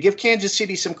 And to give Kansas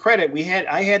City some credit,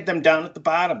 I had them down at the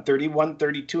bottom,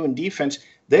 31-32 in defense.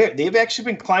 They've actually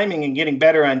been climbing and getting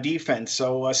better on defense.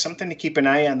 So something to keep an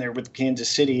eye on there with Kansas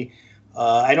City.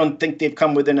 I don't think they've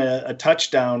come within a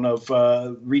touchdown of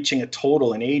reaching a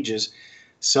total in ages.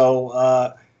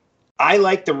 So I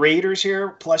like the Raiders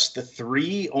here, plus the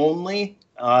 3 only.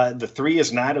 The 3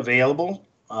 is not available.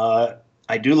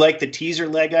 I do like the teaser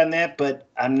leg on that, but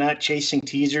I'm not chasing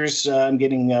teasers. I'm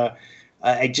getting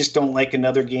I just don't like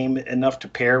another game enough to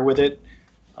pair with it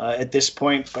at this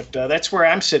point. But that's where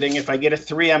I'm sitting. If I get a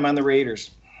 3, I'm on the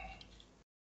Raiders.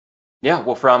 Yeah,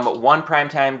 well, from one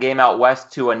primetime game out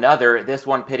west to another, this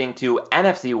one pitting 2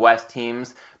 NFC West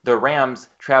teams. The Rams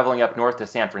traveling up north to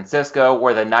San Francisco,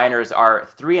 where the Niners are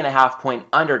 3.5-point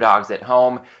underdogs at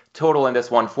home. Total in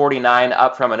this one, 49,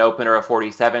 up from an opener of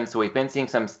 47. So we've been seeing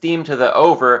some steam to the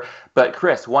over. But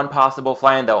Chris, one possible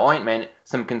fly in the ointment,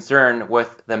 some concern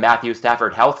with the Matthew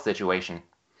Stafford health situation.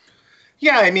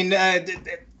 Yeah, I mean,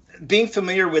 being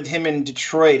familiar with him in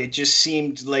Detroit, it just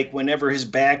seemed like whenever his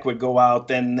back would go out,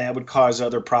 then that would cause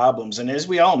other problems. And as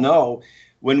we all know,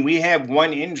 when we have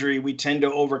one injury, we tend to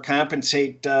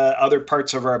overcompensate other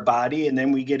parts of our body, and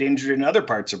then we get injured in other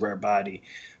parts of our body.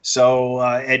 So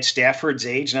at Stafford's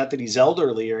age, not that he's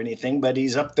elderly or anything, but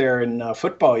he's up there in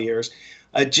football years,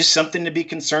 just something to be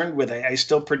concerned with. I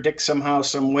still predict somehow,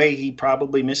 some way he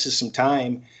probably misses some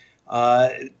time,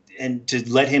 and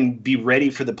to let him be ready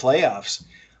for the playoffs.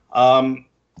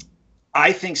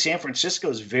 I think San Francisco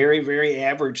is very, very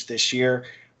average this year.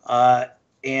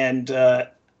 And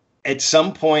at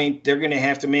some point, they're going to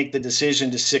have to make the decision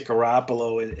to sit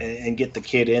Garoppolo and get the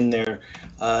kid in there,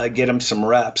 get him some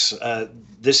reps.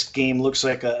 This game looks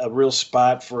like a real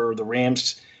spot for the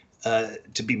Rams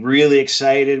to be really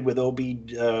excited with OB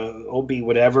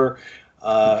whatever.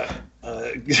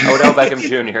 Odell Beckham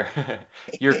Jr.,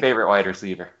 your favorite wide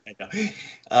receiver.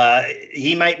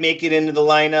 He might make it into the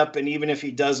lineup, and even if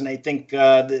he doesn't, I think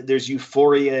there's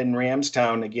euphoria in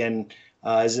Ramstown again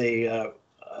as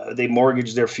they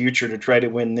mortgage their future to try to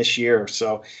win this year.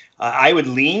 So I would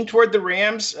lean toward the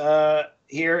Rams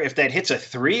here. If that hits a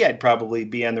 3, I'd probably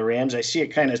be on the Rams. I see it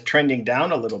kind of trending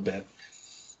down a little bit.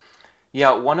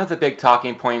 Yeah, one of the big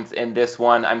talking points in this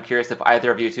one, I'm curious if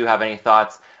either of you two have any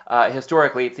thoughts.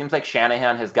 Historically, it seems like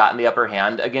Shanahan has gotten the upper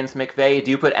hand against McVay.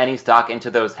 Do you put any stock into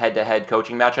those head-to-head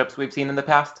coaching matchups we've seen in the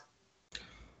past?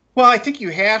 Well, I think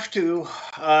you have to.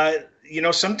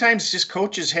 Sometimes just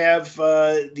coaches have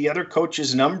the other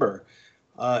coach's number.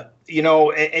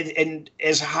 And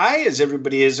as high as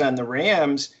everybody is on the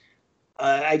Rams,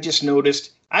 I just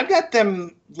noticed I've got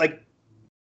them like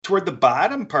toward the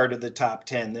bottom part of the top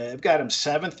 10. I've got them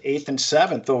 7th, 8th, and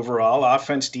 7th overall,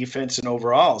 offense, defense, and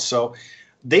overall. So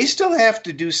they still have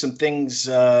to do some things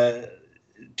to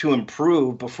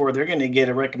improve before they're going to get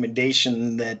a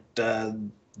recommendation that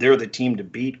they're the team to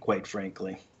beat, quite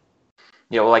frankly.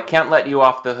 Yeah, well, I can't let you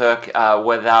off the hook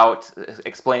without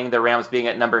explaining the Rams being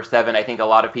at number 7. I think a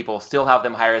lot of people still have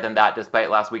them higher than that despite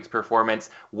last week's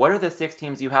performance. What are the 6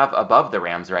 teams you have above the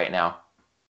Rams right now?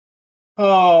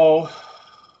 Oh.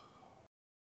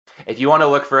 If you want to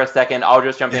look for a second, I'll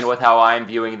just jump in with how I'm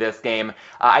viewing this game.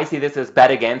 I see this as bet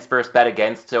against versus bet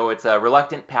against, so it's a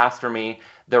reluctant pass for me.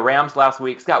 The Rams last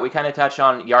week, Scott, we kind of touched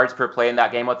on yards per play in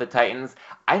that game with the Titans.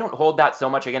 I don't hold that so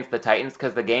much against the Titans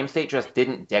because the game state just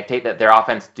didn't dictate that their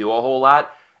offense do a whole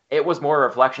lot. It was more a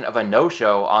reflection of a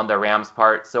no-show on the Rams'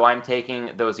 part, so I'm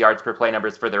taking those yards per play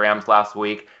numbers for the Rams last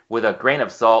week with a grain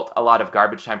of salt, a lot of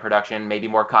garbage time production, maybe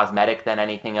more cosmetic than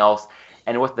anything else.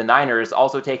 And with the Niners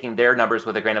also taking their numbers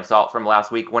with a grain of salt from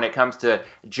last week when it comes to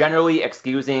generally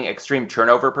excusing extreme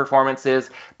turnover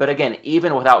performances. But again,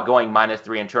 even without going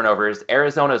 -3 in turnovers,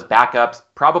 Arizona's backups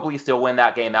probably still win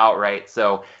that game outright.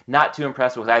 So not too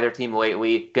impressed with either team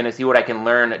lately. Going to see what I can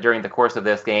learn during the course of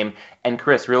this game. And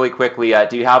Chris, really quickly,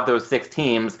 do you have those 6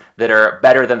 teams that are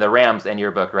better than the Rams in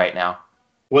your book right now?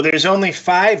 Well, there's only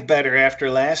 5 better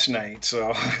after last night.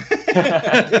 So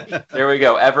there we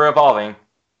go. Ever evolving.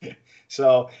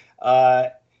 So,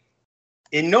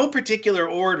 in no particular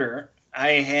order,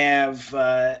 I have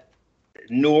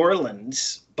New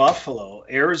Orleans, Buffalo,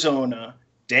 Arizona,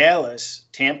 Dallas,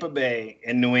 Tampa Bay,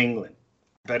 and New England.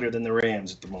 Better than the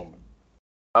Rams at the moment.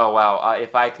 Oh, wow.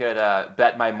 If I could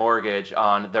bet my mortgage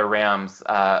on the Rams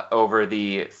over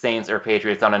the Saints or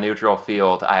Patriots on a neutral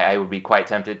field, I would be quite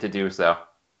tempted to do so.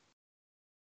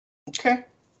 Okay.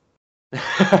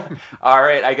 All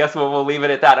right, I guess we'll leave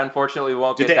it at that. Unfortunately, we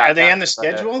won't get that. Are they on the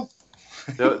schedule?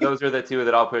 Those are the 2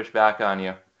 that I'll push back on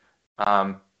you.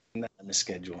 Not on the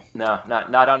schedule. No,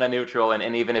 not on a neutral,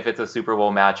 and even if it's a Super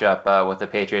Bowl matchup with the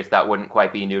Patriots, that wouldn't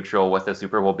quite be neutral with the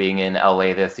Super Bowl being in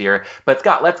LA this year. But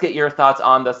Scott, let's get your thoughts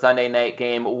on the Sunday night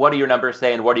game. What do your numbers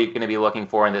say, and what are you going to be looking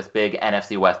for in this big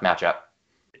NFC West matchup?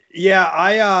 Yeah,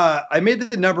 I made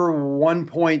the number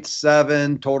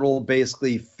 1.7 total,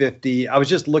 basically 50. I was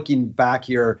just looking back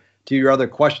here to your other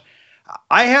question.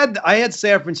 I had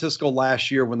San Francisco last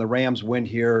year when the Rams went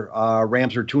here.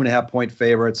 Rams are 2.5-point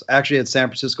favorites. Actually had San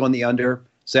Francisco in the under.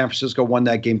 San Francisco won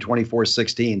that game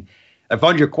 24-16. I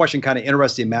found your question kind of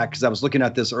interesting, Matt, because I was looking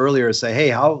at this earlier to say, hey,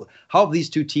 how have these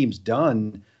 2 teams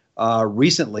done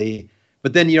recently?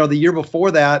 But then, the year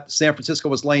before that, San Francisco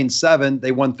was laying 7.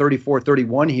 They won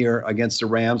 34-31 here against the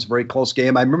Rams. Very close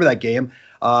game. I remember that game.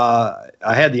 I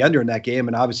had the under in that game,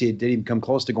 and obviously it didn't even come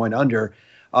close to going under.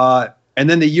 And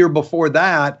then the year before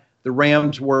that, the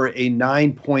Rams were a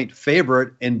 9-point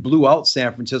favorite and blew out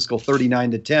San Francisco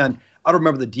 39-10. I don't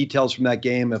remember the details from that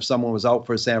game if someone was out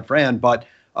for San Fran, but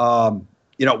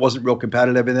it wasn't real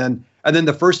competitive. And then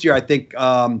the first year, I think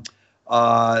that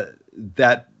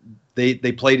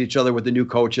they played each other with the new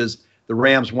coaches. the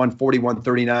Rams won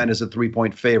 41-39 as a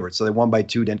 3-point favorite. So they won by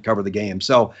 2, didn't cover the game.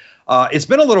 So it's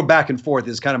been a little back and forth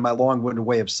is kind of my long-winded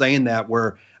way of saying that,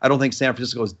 where I don't think San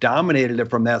Francisco has dominated it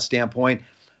from that standpoint.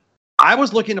 I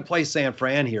was looking to play San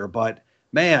Fran here, but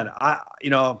man,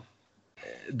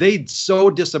 they so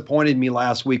disappointed me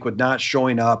last week with not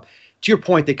showing up. To your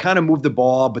point, they kind of moved the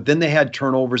ball, but then they had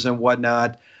turnovers and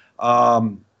whatnot.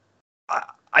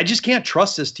 I just can't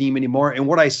trust this team anymore. And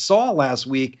what I saw last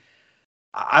week,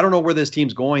 I don't know where this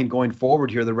team's going forward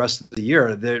here the rest of the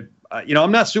year.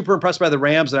 I'm not super impressed by the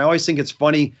Rams, and I always think it's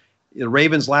funny. The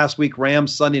Ravens last week,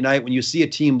 Rams Sunday night, when you see a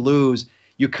team lose,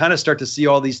 you kind of start to see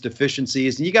all these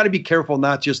deficiencies, and you got to be careful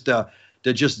not just to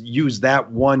just use that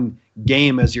one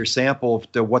game as your sample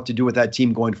to what to do with that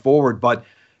team going forward. But,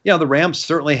 the Rams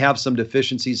certainly have some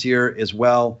deficiencies here as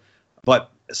well. But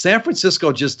San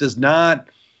Francisco just does not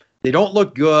 – they don't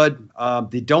look good.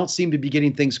 They don't seem to be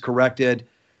getting things corrected.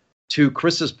 To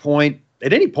Chris's point,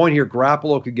 at any point here,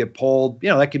 Garoppolo could get pulled.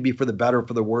 That could be for the better or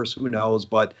for the worse. Who knows?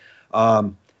 But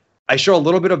I show a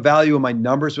little bit of value in my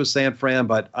numbers with San Fran,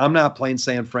 but I'm not playing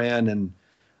San Fran, and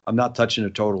I'm not touching a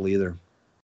total either.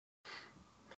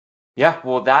 Yeah,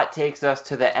 well, that takes us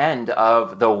to the end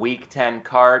of the Week 10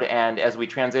 card. And as we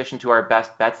transition to our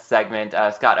best bets segment,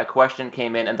 Scott, a question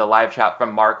came in the live chat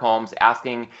from Mark Holmes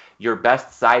asking your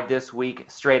best side this week,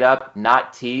 straight up,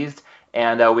 not teased.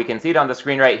 And we can see it on the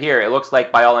screen right here. It looks like,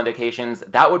 by all indications,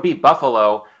 that would be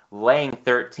Buffalo laying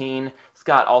 13.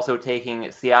 Scott also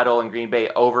taking Seattle and Green Bay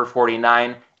over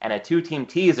 49. And a 2-team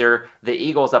teaser, the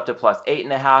Eagles up to plus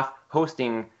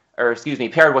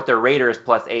 8.5, paired with the Raiders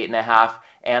plus 8.5.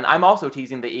 And I'm also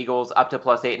teasing the Eagles up to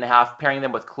plus 8.5, pairing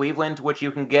them with Cleveland, which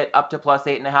you can get up to plus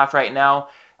 8.5 right now.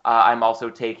 I'm also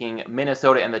taking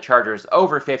Minnesota and the Chargers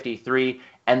over 53,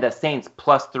 and the Saints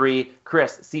plus 3.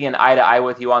 Chris, seeing eye to eye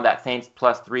with you on that Saints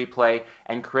plus 3 play,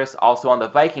 and Chris also on the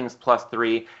Vikings plus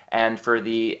 3. And for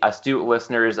the astute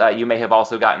listeners, you may have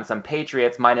also gotten some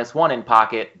Patriots -1 in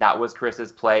pocket. That was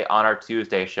Chris's play on our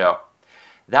Tuesday show.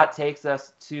 That takes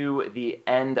us to the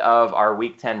end of our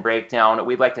Week 10 breakdown.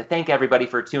 We'd like to thank everybody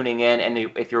for tuning in. And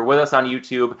if you're with us on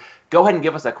YouTube, go ahead and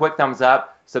give us a quick thumbs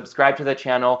up, subscribe to the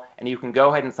channel, and you can go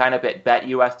ahead and sign up at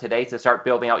BetUS today to start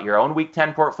building out your own Week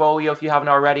 10 portfolio if you haven't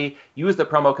already. Use the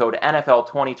promo code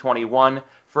NFL2021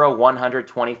 for a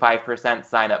 125%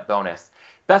 sign-up bonus.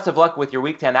 Best of luck with your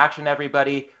Week 10 action,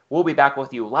 everybody. We'll be back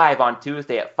with you live on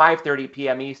Tuesday at 5:30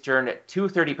 p.m. Eastern,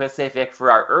 2:30 Pacific for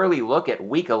our early look at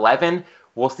Week 11.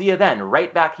 We'll see you then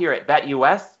right back here at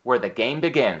BetUS, where the game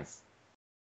begins.